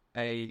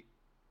a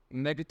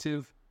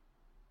negative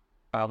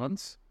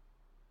balance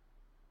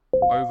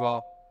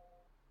over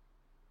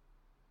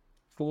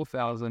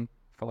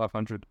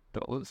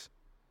 $4,500.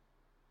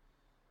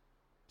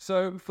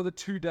 So for the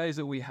 2 days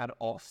that we had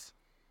off,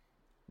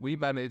 we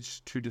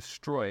managed to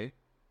destroy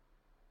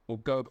or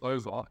go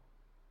over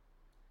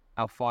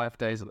our 5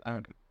 days of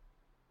earning.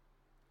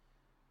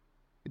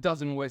 It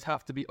doesn't always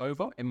have to be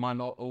over. It might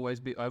not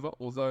always be over,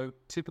 although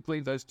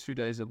typically those 2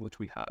 days of which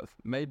we have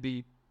may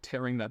be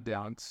tearing that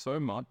down so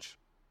much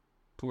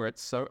to where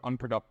it's so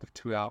unproductive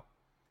to our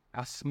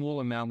small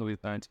amount that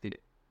we've earned here.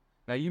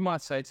 Now, you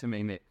might say to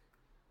me, Nick,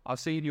 I've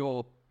seen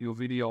your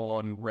video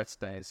on rest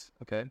days,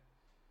 okay?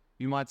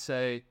 You might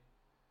say,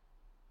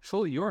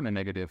 surely you're in a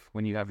negative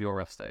when you have your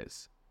rest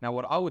days. Now,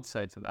 what I would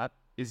say to that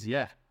is,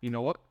 yeah, you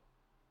know what?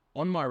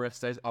 On my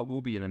rest days, I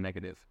will be in a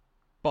negative.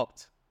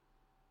 But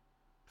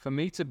for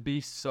me to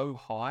be so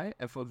high,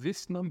 and for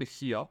this number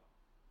here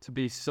to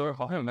be so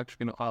high, I'm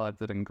actually going to highlight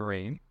that in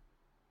green.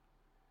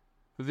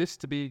 For this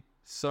to be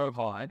so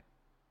high,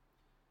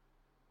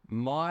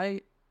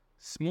 my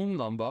small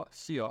number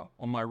here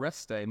on my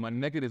rest day, my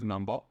negative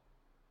number,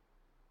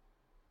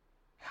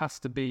 has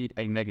to be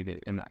a negative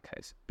in that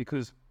case.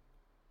 Because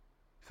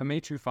for me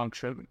to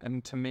function,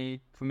 and for me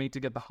to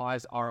get the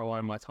highest ROI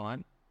in my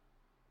time,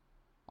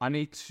 I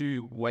need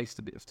to waste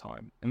a bit of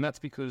time. And that's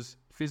because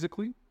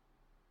physically,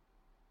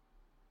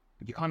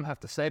 you kind of have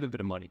to save a bit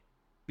of money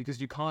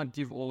because you can't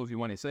give all of your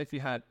money. So if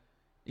you had,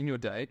 in your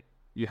day,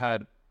 you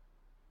had,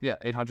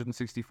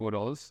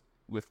 $864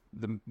 with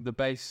the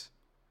base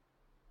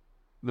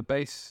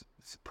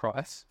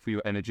price for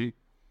your energy,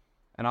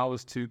 and I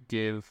was to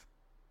give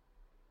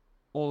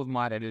all of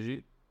my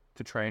energy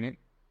to training,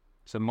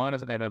 so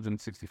minus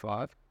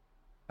 865.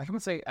 I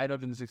can't say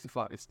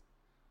 865,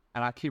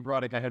 and I keep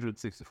writing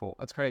 864.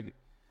 That's crazy.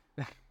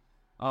 But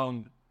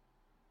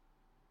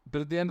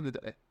at the end of the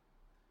day,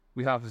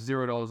 we have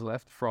 $0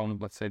 left from,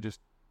 let's say, just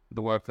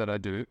the work that I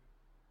do.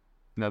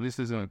 Now, this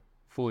isn't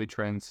fully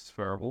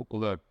transferable,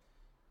 although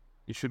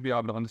you should be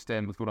able to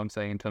understand with what I'm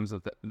saying in terms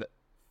of the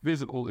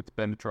physical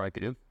expenditure I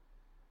give.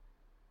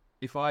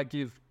 If I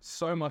give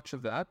so much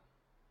of that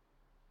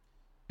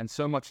and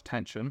so much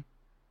attention,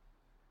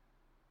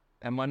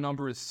 and my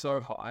number is so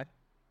high,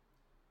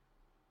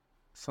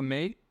 for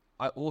me,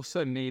 I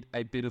also need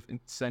a bit of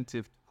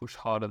incentive to push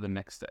harder the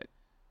next day,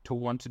 to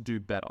want to do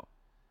better.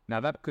 Now,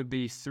 that could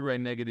be through a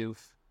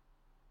negative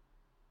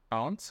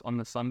balance on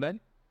the Sunday.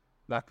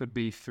 That could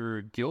be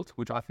through guilt,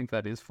 which I think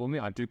that is for me.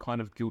 I do kind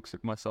of guilt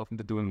trip myself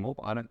into doing more,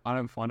 but I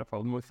don't find a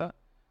problem with that.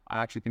 I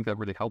actually think that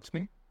really helps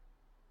me.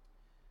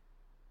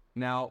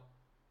 Now,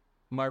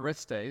 my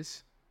rest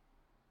days,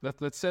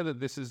 let's say that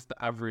this is the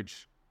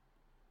average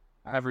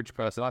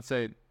person. I'd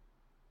say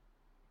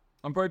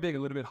I'm probably being a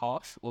little bit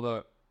harsh,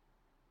 although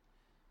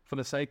for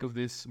the sake of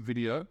this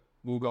video,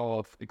 we'll go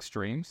off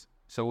extremes.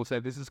 So we'll say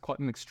this is quite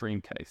an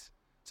extreme case.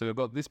 So we've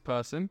got this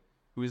person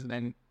who is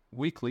then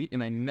weekly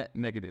in a net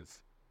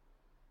negative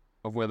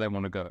of where they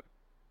want to go.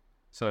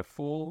 So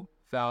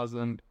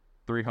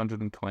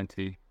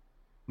 4,320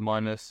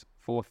 minus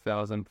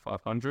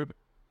 4,500.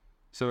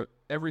 So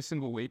every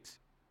single week,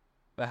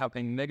 they have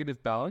a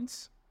negative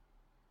balance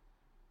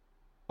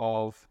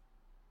of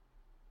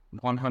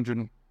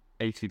 $180.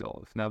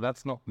 Now,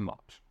 that's not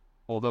much,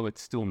 although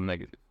it's still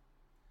negative.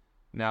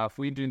 Now, if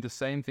we do the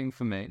same thing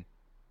for me,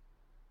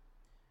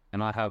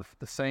 and I have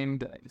the same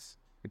days,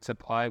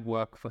 except I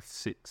work for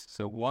 6.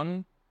 So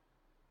 1,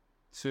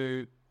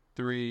 2,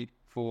 3,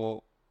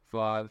 4,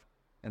 5,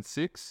 and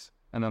 6.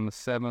 And on the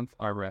 7th,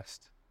 I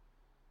rest.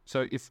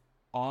 So if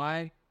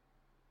and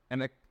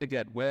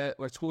again, we're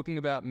talking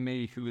about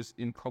me who is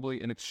in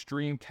probably an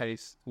extreme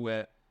case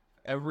where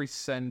every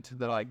cent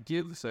that I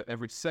give, so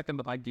every second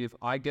that I give,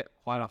 I get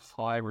quite a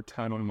high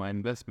return on my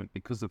investment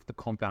because of the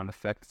compound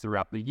effect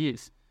throughout the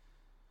years.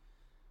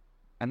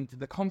 And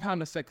the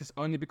compound effect is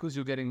only because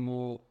you're getting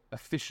more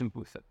efficient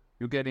with it.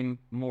 You're getting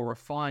more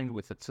refined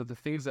with it. So the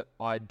things that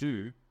I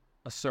do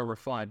are so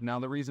refined. Now,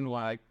 the reason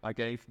why I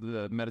gave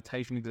the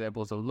meditation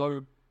example as a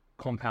low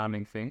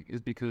compounding thing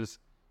is because,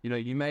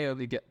 you may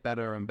only get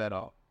better and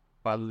better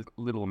by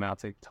little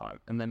amounts each time.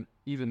 And then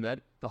even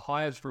then, the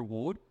highest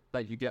reward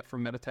that you get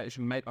from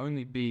meditation may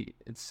only be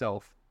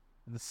itself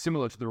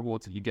similar to the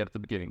rewards that you get at the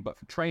beginning. But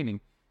for training,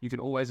 you can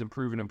always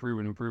improve and improve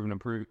and improve and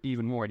improve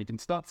even more. And you can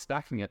start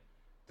stacking it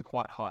to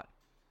quite high.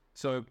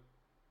 So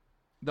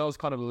that was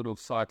kind of a little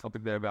side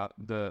topic there about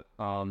the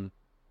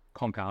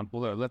compound.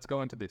 Although let's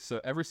go into this.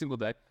 So every single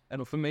day,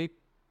 and for me,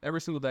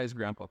 every single day is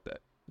Groundhog Day.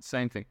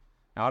 Same thing.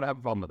 Now, I don't have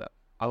a problem with that.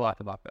 I like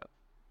it like that.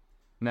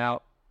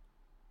 Now,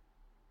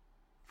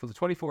 for the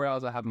 24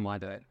 hours I have in my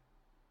day,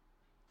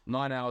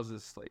 9 hours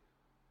is sleep.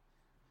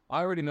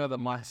 I already know that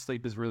my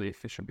sleep is really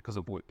efficient because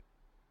of Whoop.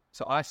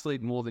 So I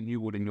sleep more than you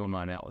would in your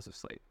 9 hours of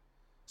sleep.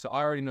 So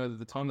I already know that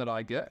the time that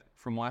I get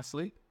from my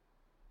sleep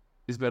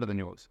is better than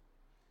yours.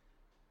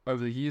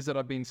 Over the years that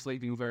I've been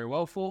sleeping very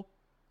well for,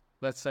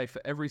 let's say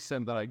for every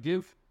cent that I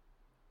give,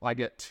 I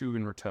get 2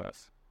 in return.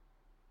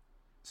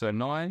 So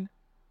 9.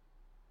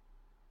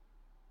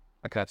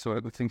 Okay, so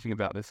we're thinking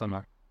about this on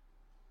a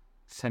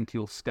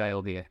centile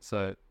scale here.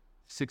 So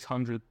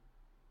 600.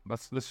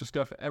 Let's just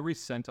go for every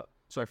cent.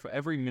 So for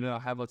every minute I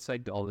have, let's say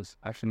dollars.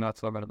 Actually, no,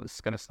 it's not going to. It's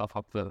going to stuff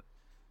up the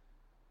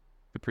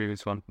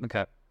previous one.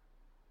 Okay.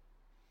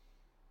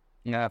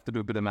 I have to do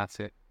a bit of maths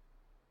here.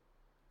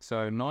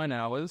 So 9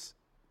 hours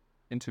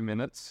into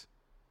minutes.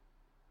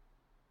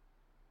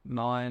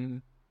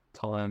 9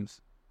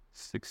 times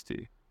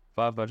 60,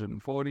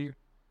 540,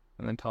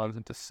 and then times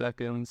into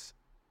seconds.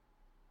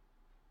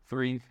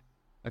 3.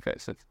 Okay,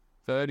 so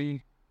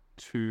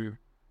 32,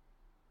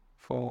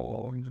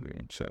 4,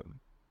 7.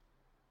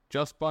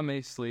 Just by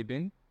me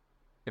sleeping,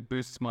 it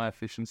boosts my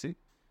efficiency.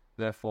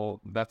 Therefore,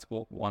 that's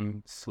what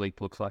one sleep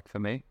looks like for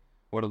me.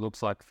 What it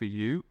looks like for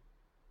you,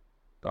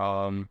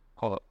 hold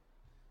up.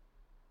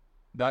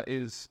 That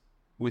is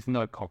with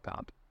no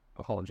compound.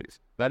 Apologies.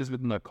 That is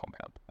with no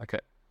compound. Okay.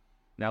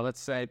 Now,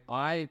 let's say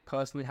I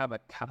personally have a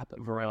cap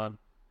of around,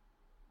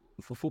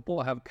 for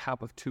football, I have a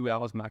cap of 2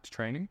 hours max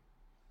training.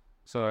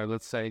 So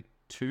let's say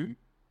 2.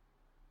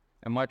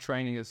 And my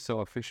training is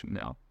so efficient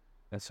now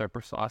and so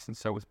precise and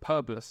so with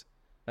purpose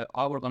that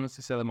I would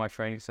honestly say that my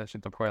training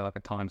sessions are probably like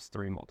a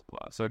 ×3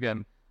 multiplier. So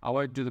again, I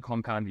won't do the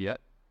compound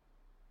yet,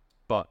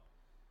 but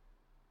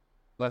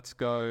let's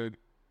go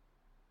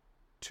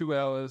 2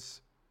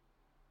 hours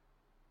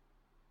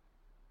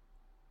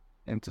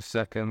into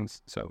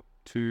seconds. So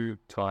 2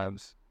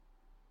 times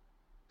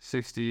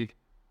 60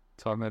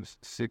 times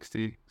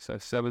 60, so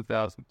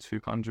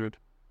 7,200.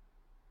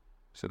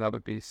 So that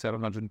would be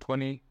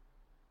 720.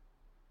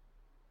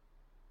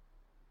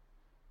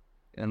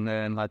 And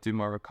then I do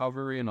my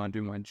recovery and I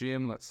do my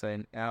gym, let's say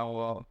an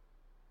hour.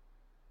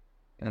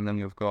 And then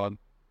we've got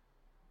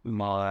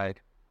my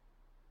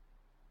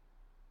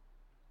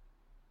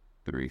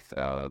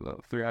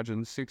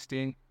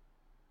 360.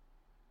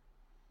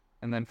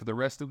 And then for the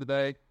rest of the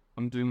day,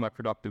 I'm doing my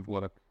productive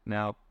work.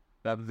 Now,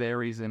 that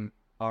varies in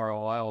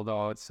ROI, although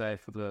I would say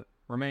for the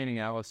remaining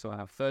hours, so I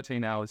have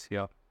 13 hours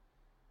here.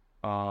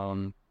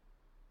 13?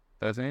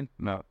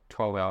 No,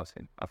 12 hours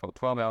in. I've got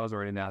 12 hours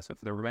already now, so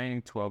for the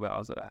remaining 12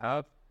 hours that I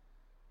have,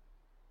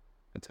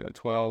 let's go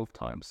 12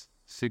 times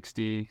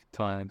 60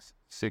 times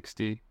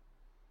 60.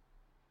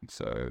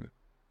 So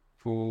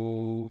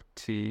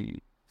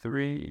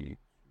 43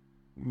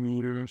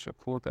 meters, so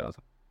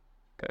 4,000.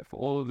 Okay, for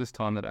all of this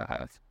time that I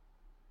have.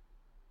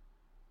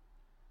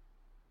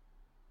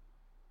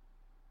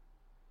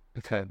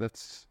 Okay,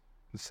 that's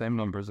the same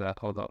number as that.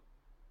 Hold up.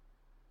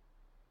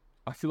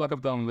 I feel like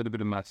I've done a little bit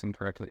of maths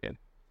incorrectly here.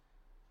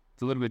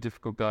 It's a little bit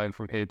difficult going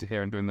from here to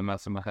here and doing the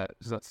maths in my head,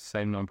 because that's the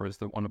same number as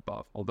the one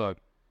above. Although,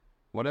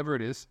 whatever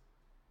it is,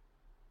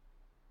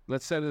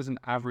 let's say there's an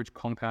average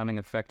compounding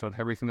effect on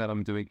everything that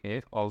I'm doing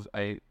here of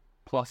a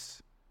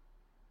plus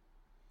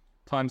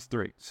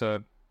 ×3.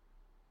 So,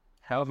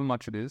 however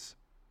much it is,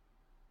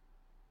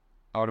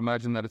 I would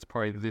imagine that it's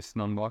probably this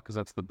number, because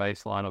that's the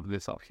baseline of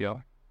this up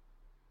here.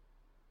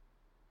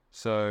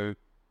 So,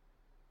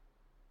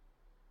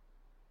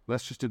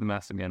 let's just do the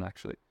maths again,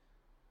 actually.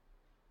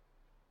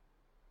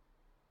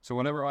 So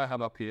whenever I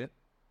have up here,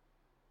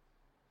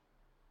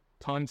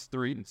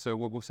 ×3, so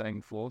what we're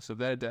saying before, so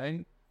their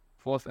day,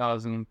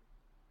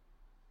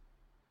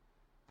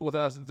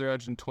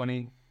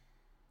 4,320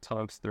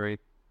 times 3.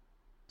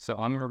 So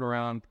I'm at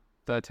around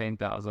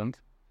 13,000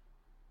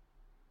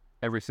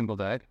 every single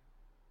day.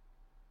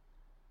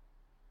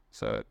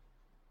 So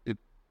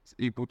it's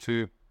equal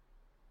to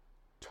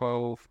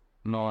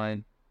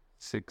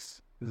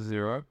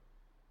 12,960.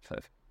 So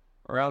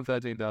around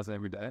 13,000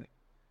 every day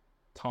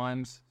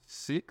times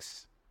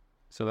 6.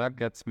 So that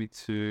gets me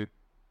to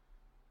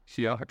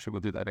here. Actually, we'll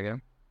do that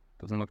again.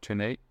 Doesn't look too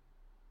neat.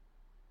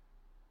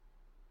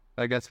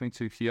 That gets me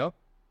to here.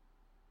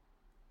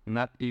 And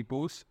that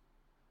equals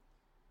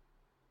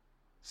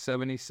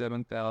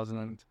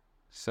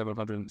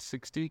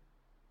 77,760.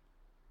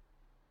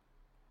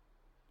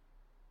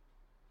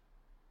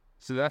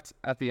 So that's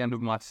at the end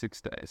of my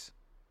 6 days.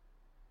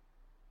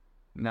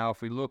 Now,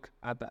 if we look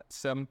at that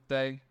 7th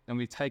day and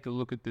we take a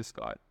look at this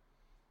guy.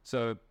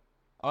 So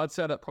I'd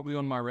say that probably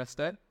on my rest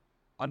day,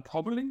 I'd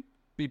probably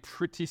be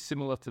pretty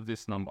similar to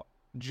this number,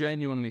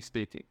 genuinely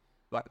speaking.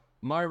 Like,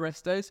 my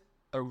rest days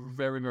are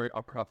very, very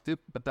unproductive,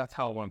 but that's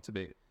how I want them to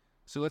be.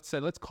 So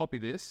let's copy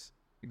this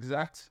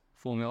exact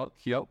formula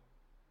here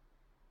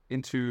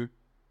into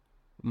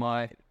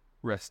my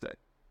rest day.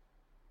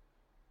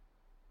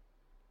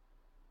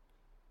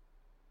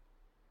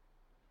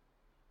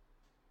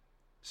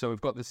 So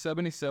we've got the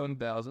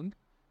 77,000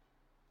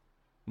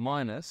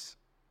 minus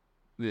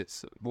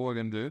this. What we're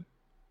going to do,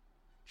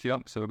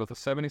 yep, so we've got the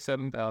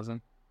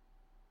 77,000.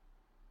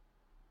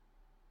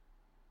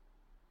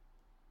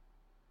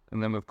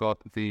 And then we've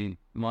got the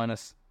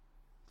minus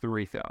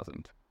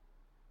 3,000.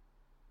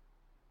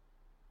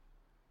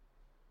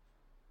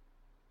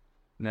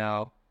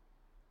 Now,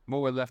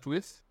 what we're left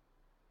with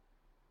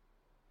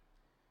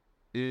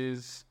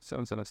is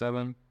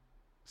 777,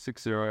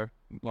 60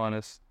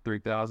 minus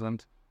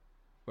 3,000.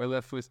 We're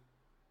left with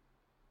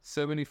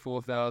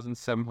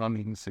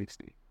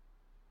 74,760.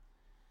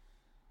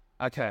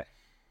 Okay,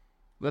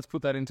 let's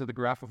put that into the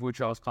graph of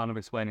which I was kind of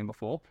explaining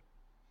before.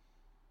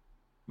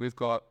 We've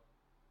got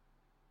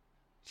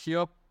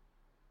here,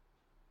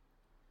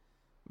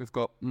 we've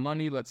got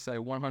money, let's say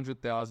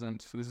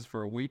 100,000. So this is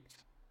for a week.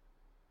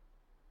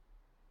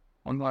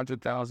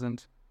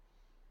 100,000.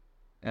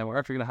 And we're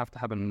actually going to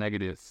have a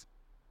negative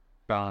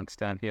balance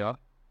down here.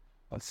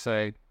 Let's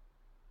say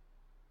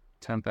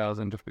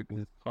 10,000, just because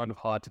it's kind of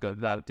hard to go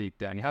that deep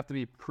down. You have to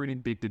be a pretty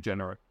big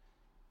degenerate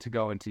to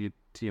go into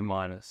your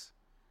minus.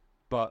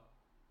 But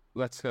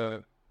let's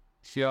go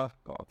here.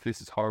 Oh,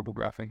 this is horrible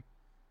graphing.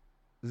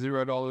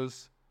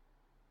 $0.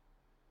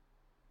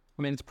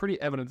 I mean, it's pretty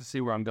evident to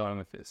see where I'm going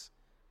with this.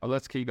 But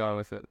let's keep going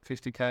with it.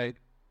 50K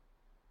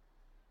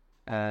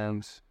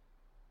and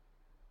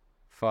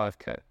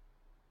 5K.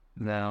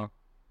 Now,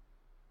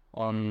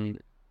 on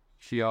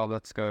here,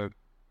 let's go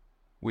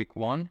week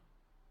 1,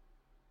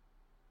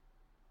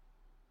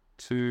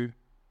 2,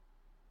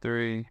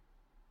 3,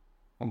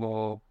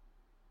 4,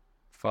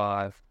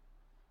 5,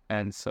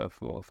 and so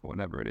forth,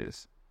 whatever it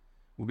is.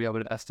 We'll be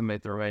able to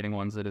estimate the remaining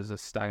ones. That is a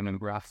stagnant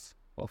graph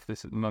of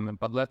this at the moment.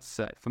 But let's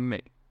say, for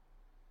me,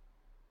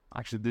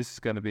 actually, this is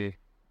going to be,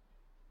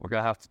 we're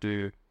going to have to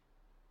do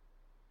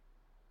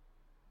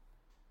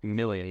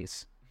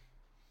millions.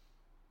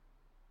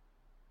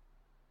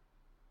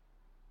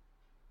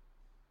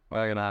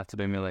 We're going to have to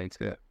do millions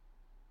here.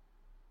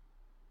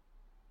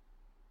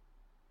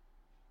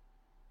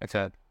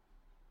 Okay.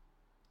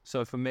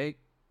 So for me,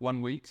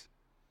 1 week,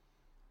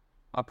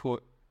 I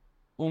put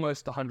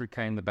almost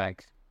 100K in the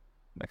bank.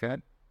 Okay.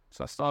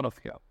 So I start off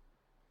here.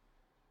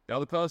 The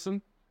other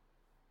person,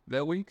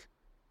 their week,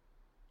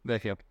 they're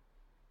here.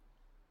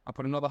 I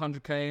put another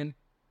 100K in,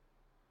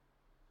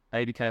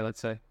 80K,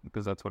 let's say,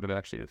 because that's what it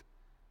actually is.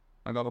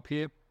 I go up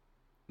here.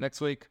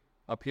 Next week,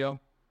 up here,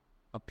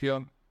 up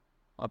here,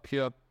 up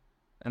here.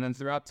 And then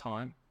throughout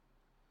time,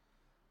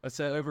 let's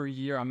say over a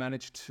year, I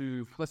managed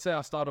to, let's say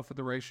I start off with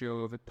the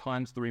ratio of a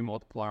 ×3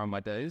 multiplier on my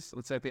days.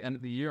 Let's say at the end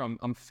of the year,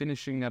 I'm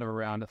finishing at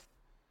around a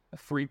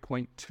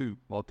 3.2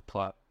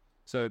 multiplier.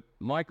 So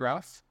my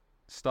graph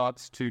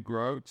starts to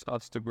grow.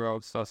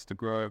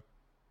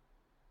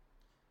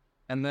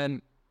 And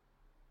then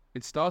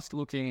it starts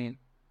looking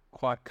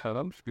quite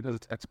curved because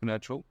it's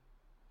exponential.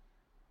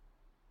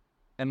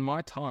 And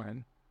my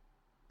time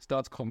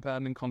starts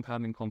compounding.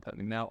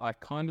 Now, I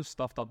kind of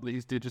stuffed up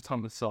these digits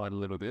on the side a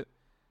little bit,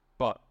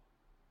 but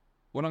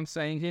what I'm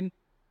saying here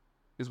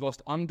is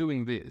whilst I'm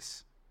doing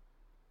this,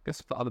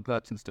 guess what the other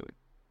person's doing?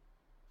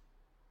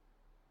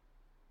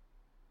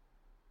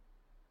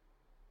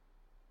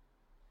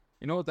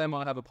 You know what? They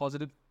might have a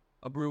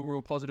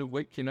real positive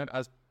week, you know,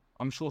 as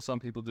I'm sure some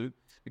people do.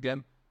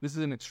 Again, this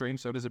is an extreme,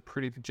 so it is a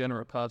pretty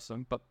degenerate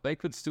person, but they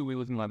could still be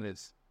looking like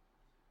this.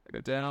 They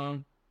go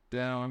down,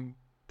 down,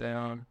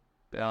 down,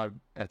 down.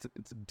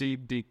 It's a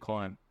deep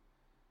climb.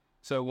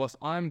 So whilst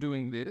I'm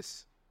doing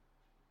this,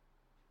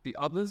 the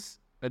others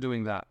are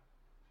doing that.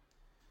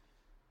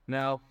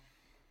 Now,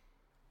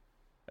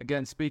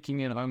 again, speaking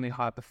in only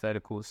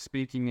hypotheticals,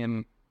 speaking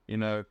in, you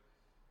know,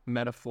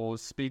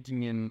 metaphors,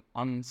 speaking in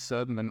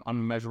uncertain and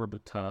unmeasurable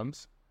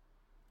terms,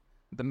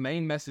 the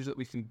main message that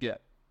we can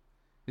get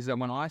is that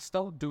when I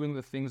start doing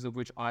the things of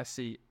which I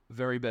see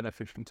very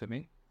beneficial to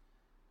me,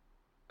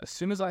 as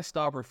soon as I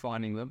start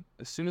refining them,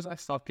 as soon as I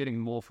start getting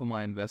more for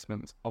my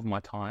investments of my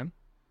time,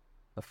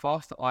 the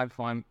faster I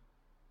climb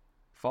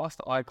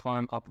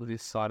up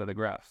this side of the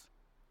graph.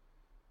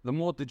 The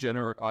more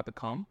degenerate I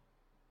become,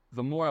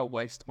 the more I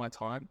waste my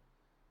time,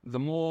 the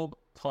more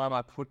time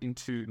I put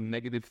into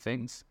negative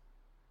things,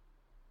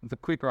 the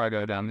quicker I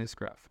go down this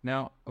graph.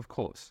 Now, of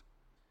course,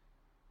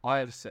 I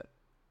have said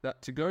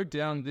that to go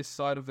down this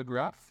side of the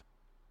graph,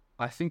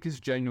 I think is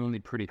genuinely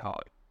pretty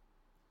hard.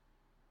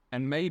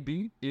 And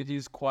maybe it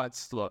is quite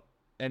slow,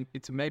 and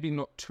it's maybe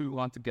not too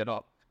hard to get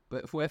up.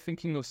 But if we're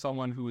thinking of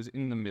someone who is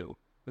in the middle,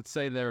 let's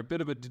say they're a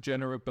bit of a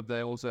degenerate, but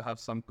they also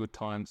have some good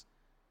times,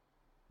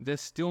 they're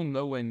still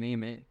nowhere near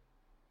me.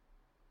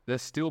 They're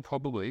still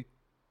probably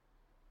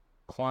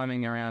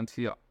climbing around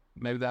here.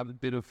 Maybe they have a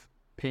bit of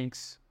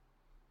pinks.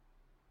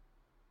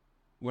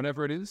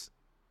 Whatever it is,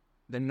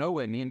 they're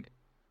nowhere near me.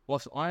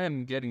 Whilst I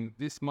am getting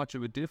this much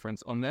of a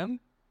difference on them,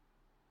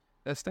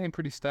 they're staying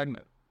pretty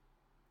stagnant.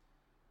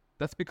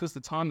 That's because the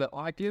time that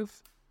I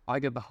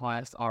get the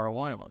highest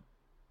ROI on.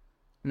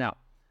 Now,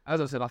 as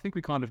I said, I think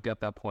we kind of get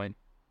that point.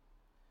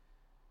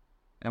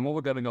 And what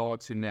we're going to go on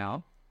to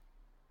now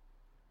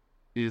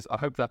is, I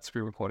hope that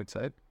screen recording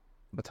saved.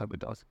 Let's hope it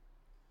does.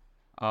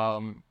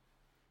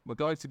 We're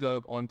going to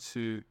go on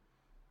to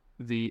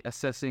the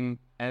assessing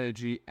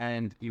energy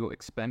and your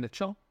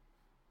expenditure.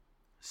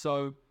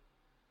 So,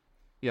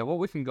 yeah, what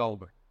we can go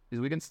over is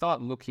we can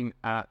start looking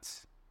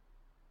at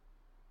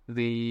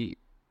the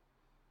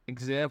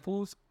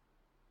examples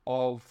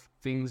of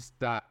things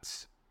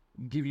that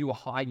give you a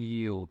high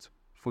yield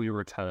for your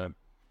return.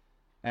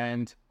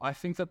 And I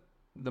think that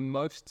the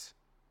most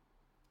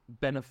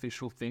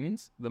beneficial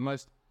things, the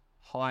most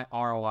high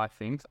ROI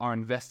things, are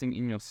investing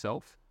in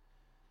yourself,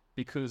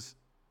 because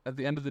at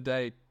the end of the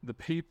day, the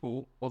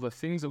people or the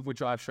things of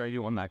which I've shown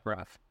you on that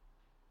graph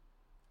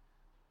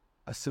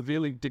are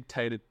severely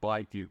dictated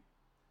by you.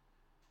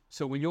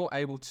 So when you're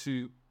able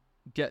to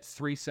get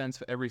 3 cents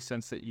for every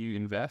cent that you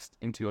invest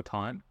into your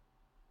time,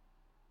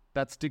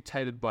 that's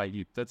dictated by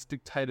you. That's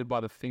dictated by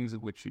the things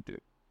of which you do.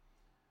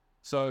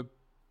 So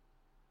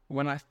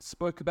when I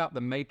spoke about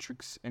the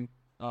matrix and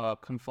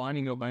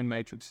confining your own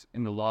matrix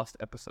in the last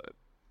episode,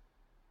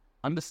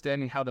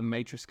 understanding how the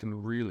matrix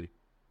can really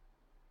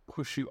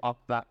push you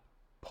up that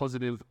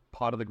positive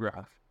part of the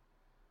graph,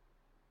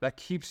 that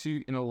keeps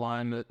you in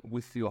alignment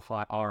with your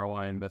high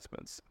ROI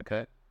investments,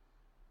 okay?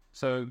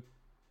 So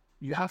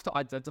you have to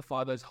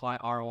identify those high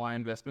ROI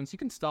investments. You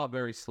can start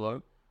very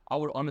slow. I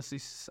would honestly,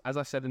 as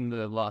I said in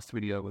the last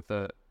video with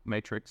the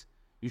matrix,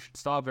 you should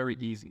start very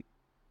easy.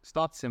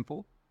 Start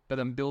simple, but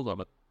then build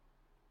on it.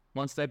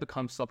 Once they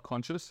become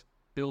subconscious,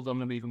 build on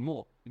them even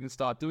more. You can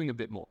start doing a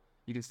bit more.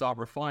 You can start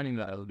refining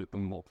that a little bit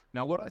more.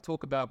 Now, what I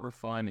talk about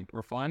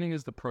refining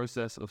is the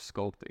process of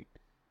sculpting.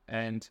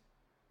 And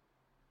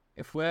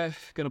if we're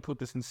going to put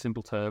this in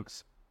simple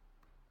terms,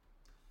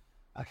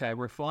 okay,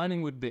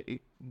 refining would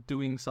be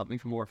doing something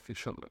more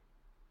efficiently.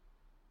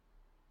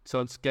 So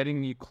it's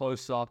getting you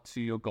closer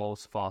to your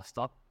goals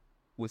faster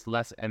with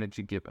less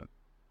energy given.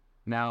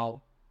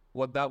 Now,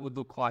 what that would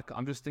look like,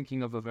 I'm just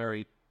thinking of a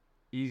very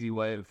easy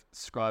way of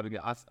describing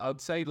it. I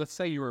would say, let's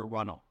say you're a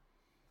runner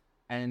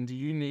and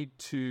you need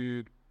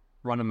to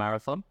run a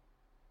marathon,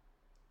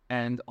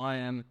 and I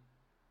am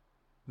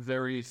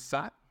very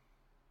fat.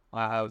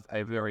 I have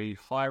a very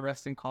high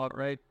resting heart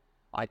rate.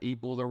 I eat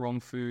all the wrong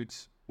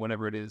foods,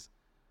 whatever it is.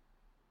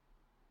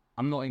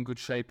 I'm not in good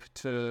shape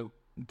to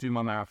do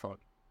my marathon.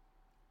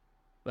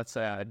 Let's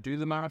say I do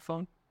the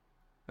marathon,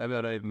 maybe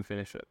I don't even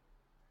finish it.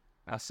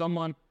 Now,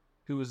 someone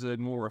who is a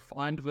more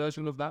refined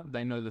version of that,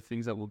 they know the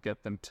things that will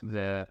get them to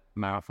their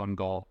marathon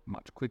goal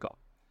much quicker.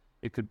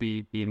 It could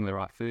be eating the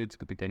right foods, it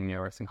could be getting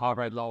your resting heart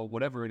rate lower,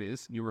 whatever it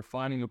is, you're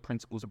refining your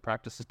principles and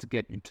practices to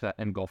get you to that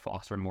end goal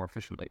faster and more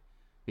efficiently.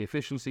 The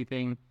efficiency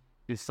thing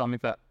is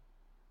something that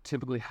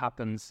typically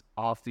happens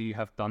after you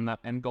have done that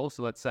end goal.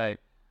 So let's say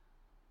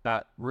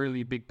that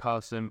really big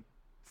person,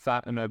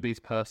 fat and obese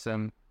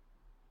person,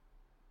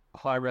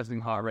 high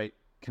resting heart rate,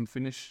 can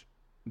finish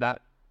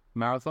that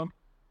marathon.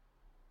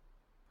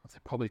 They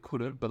probably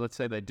couldn't, but let's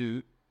say they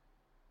do.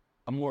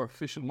 A more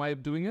efficient way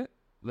of doing it,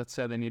 let's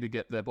say they need to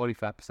get their body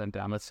fat percent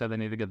down. Let's say they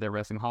need to get their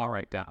resting heart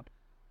rate down.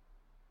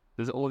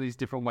 There's all these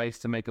different ways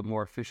to make it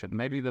more efficient.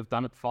 Maybe they've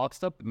done it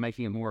faster, but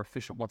making it more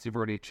efficient once you've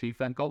already achieved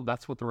that goal,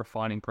 that's what the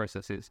refining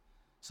process is.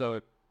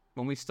 So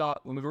when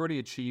we've already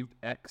achieved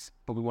X,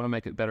 but we want to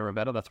make it better and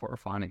better, that's what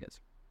refining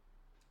is.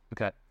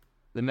 Okay.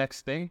 The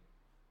next thing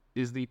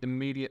is the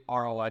immediate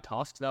ROI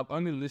tasks. Now, I've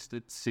only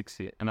listed 6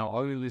 here, and I'll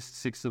only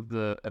list 6 of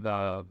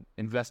the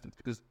investments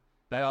because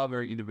they are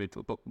very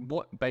individual. But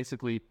what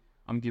basically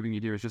I'm giving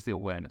you here is just the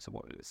awareness of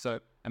what it is.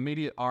 So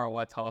immediate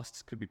ROI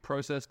tasks could be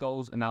process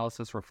goals,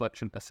 analysis,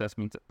 reflection,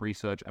 assessment,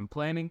 research, and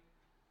planning.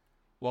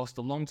 Whilst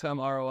the long-term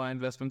ROI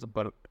investments,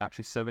 but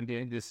actually 70,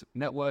 is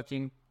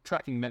networking,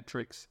 tracking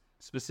metrics,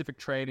 specific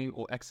training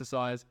or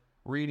exercise,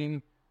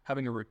 reading,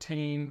 having a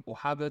routine or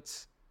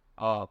habits.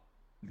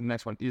 The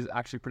next one is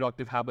actually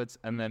productive habits,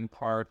 and then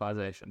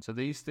prioritization. So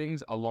these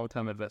things are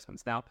long-term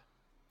investments. Now,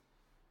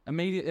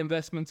 immediate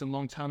investments and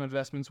long-term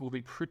investments will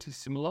be pretty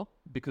similar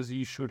because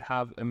you should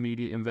have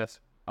immediate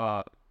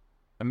return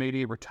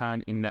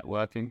in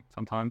networking.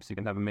 Sometimes you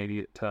can have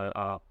immediate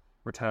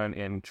return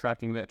in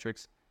tracking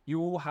metrics. You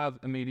will have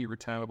immediate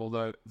return,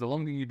 although the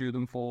longer you do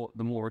them for,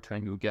 the more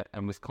return you'll get.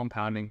 And with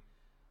compounding,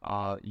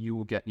 you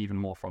will get even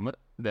more from it.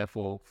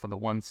 Therefore, for the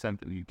 1 cent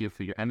that you give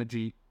for your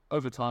energy,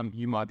 over time,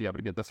 you might be able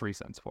to get the 3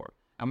 cents for it.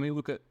 And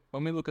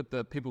when we look at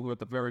the people who are at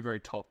the very, very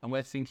top, and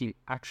we're thinking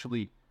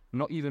actually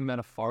not even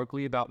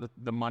metaphorically about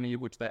the money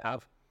which they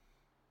have,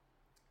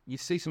 you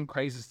see some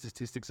crazy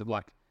statistics of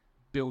like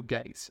Bill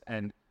Gates.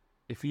 And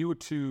if you were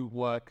to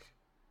work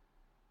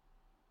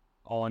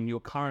on your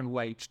current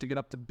wage to get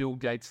up to Bill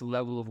Gates'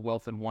 level of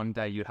wealth in one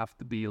day, you'd have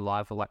to be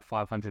alive for like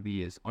 500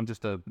 years on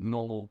just a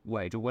normal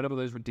wage or whatever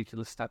those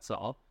ridiculous stats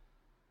are.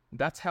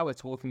 That's how we're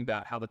talking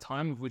about how the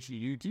time of which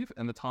you give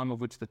and the time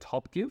of which the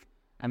top give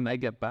and they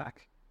get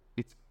back.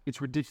 It's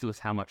ridiculous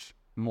how much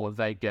more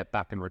they get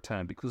back in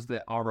return because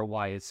their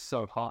ROI is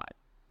so high.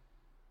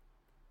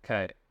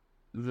 Okay,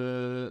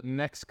 the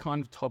next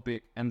kind of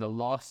topic and the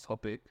last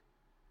topic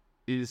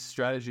is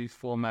strategies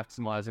for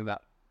maximizing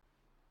that.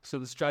 So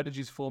the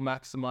strategies for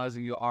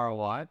maximizing your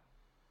ROI,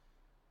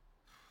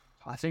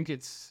 I think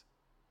it's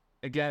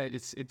again,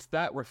 it's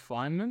that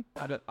refinement.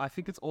 I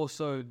think it's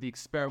also the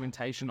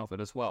experimentation of it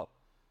as well.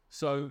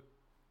 So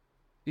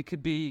it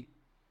could be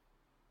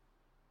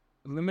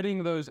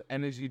limiting those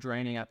energy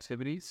draining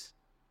activities.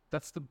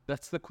 That's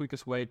the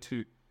quickest way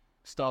to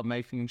start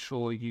making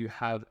sure you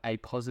have a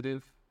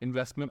positive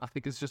investment. I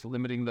think it's just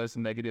limiting those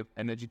negative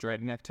energy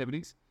draining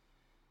activities.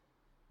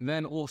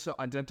 Then also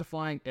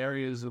identifying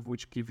areas of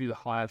which give you the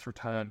highest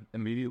return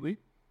immediately.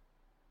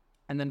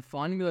 And then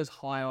finding those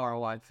high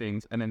ROI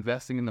things and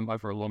investing in them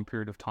over a long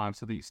period of time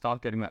so that you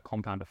start getting that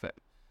compound effect.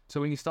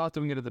 So when you start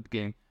doing it at the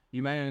beginning,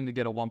 you may only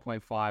get a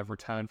 1.5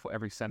 return for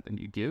every cent that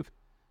you give.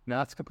 Now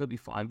that's completely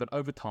fine, but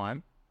over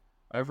time,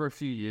 over a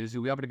few years,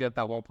 you'll be able to get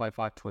that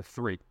 1.5 to a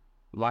 3,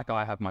 like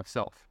I have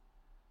myself.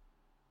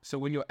 So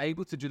when you're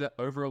able to do that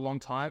over a long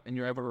time and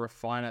you're able to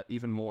refine it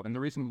even more, and the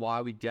reason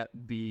why we get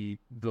the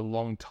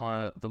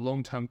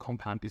long-term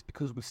compound is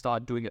because we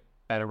start doing it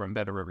better and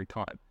better every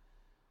time.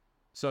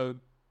 So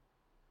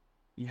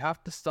you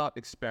have to start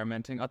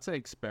experimenting. I'd say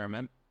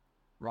experiment,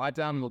 write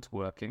down what's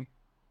working,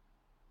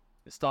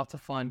 start to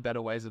find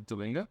better ways of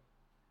doing it,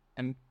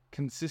 and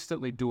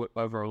consistently do it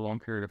over a long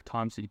period of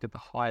time so you get the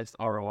highest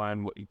ROI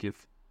in what you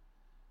give.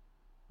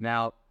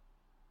 Now,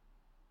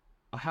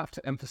 I have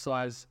to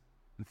emphasize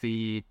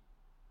the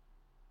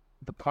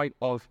point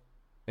of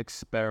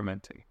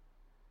experimenting,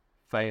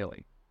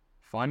 failing,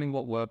 finding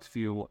what works for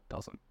you and what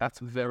doesn't. That's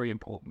very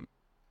important.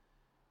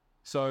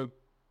 So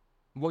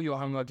what your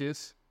homework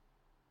is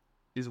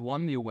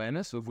 1, the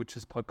awareness of which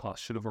this podcast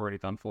should have already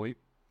done for you.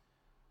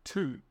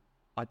 2,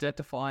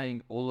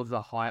 identifying all of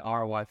the high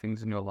ROI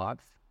things in your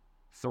life.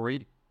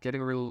 3,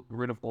 getting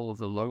rid of all of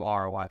the low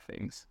ROI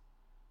things.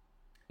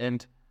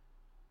 And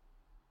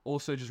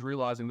also just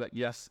realizing that,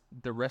 yes,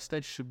 the rest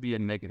stage should be a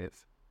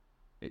negative.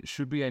 It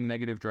should be a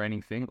negative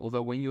draining thing.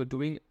 Although when you're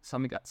doing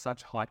something at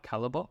such high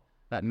caliber,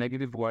 that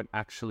negative won't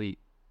actually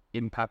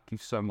impact you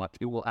so much.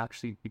 It will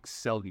actually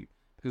excel you.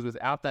 Because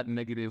without that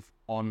negative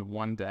on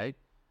one day,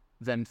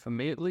 then for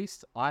me at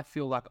least, I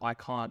feel like I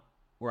can't,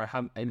 or I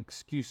have an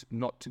excuse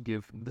not to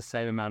give the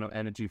same amount of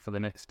energy for the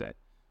next day.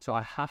 So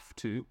I have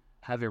to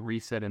have a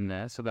reset in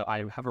there so that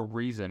I have a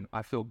reason.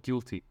 I feel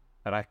guilty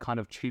that I kind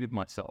of cheated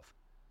myself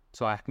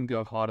so I can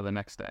go harder the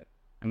next day.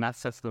 And that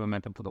sets the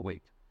momentum for the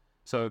week.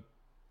 So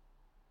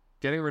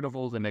getting rid of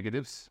all the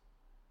negatives,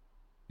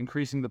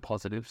 increasing the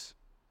positives,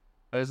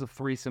 those are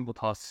 3 simple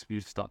tasks for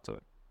you to start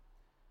doing.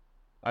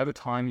 Over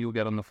time, you'll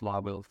get on the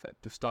flywheel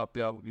effect. You'll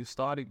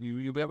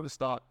be able to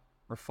start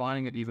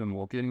refining it even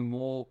more, getting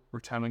more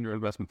return on your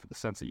investment for the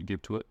sense that you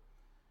give to it.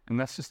 And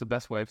that's just the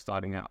best way of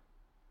starting out.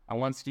 And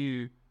once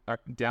you are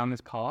down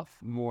this path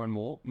more and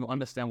more, you'll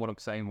understand what I'm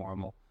saying more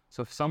and more.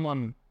 So if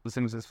someone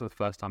listening to this for the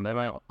first time, they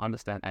may not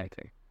understand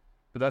anything.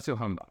 But that's your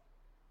homework.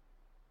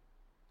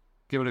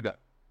 Give it a go.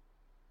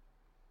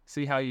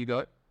 See how you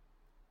go.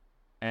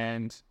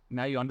 And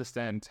now you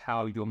understand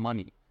how your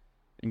money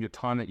and your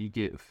time that you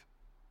give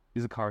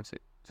is a currency.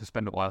 So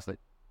spend it wisely.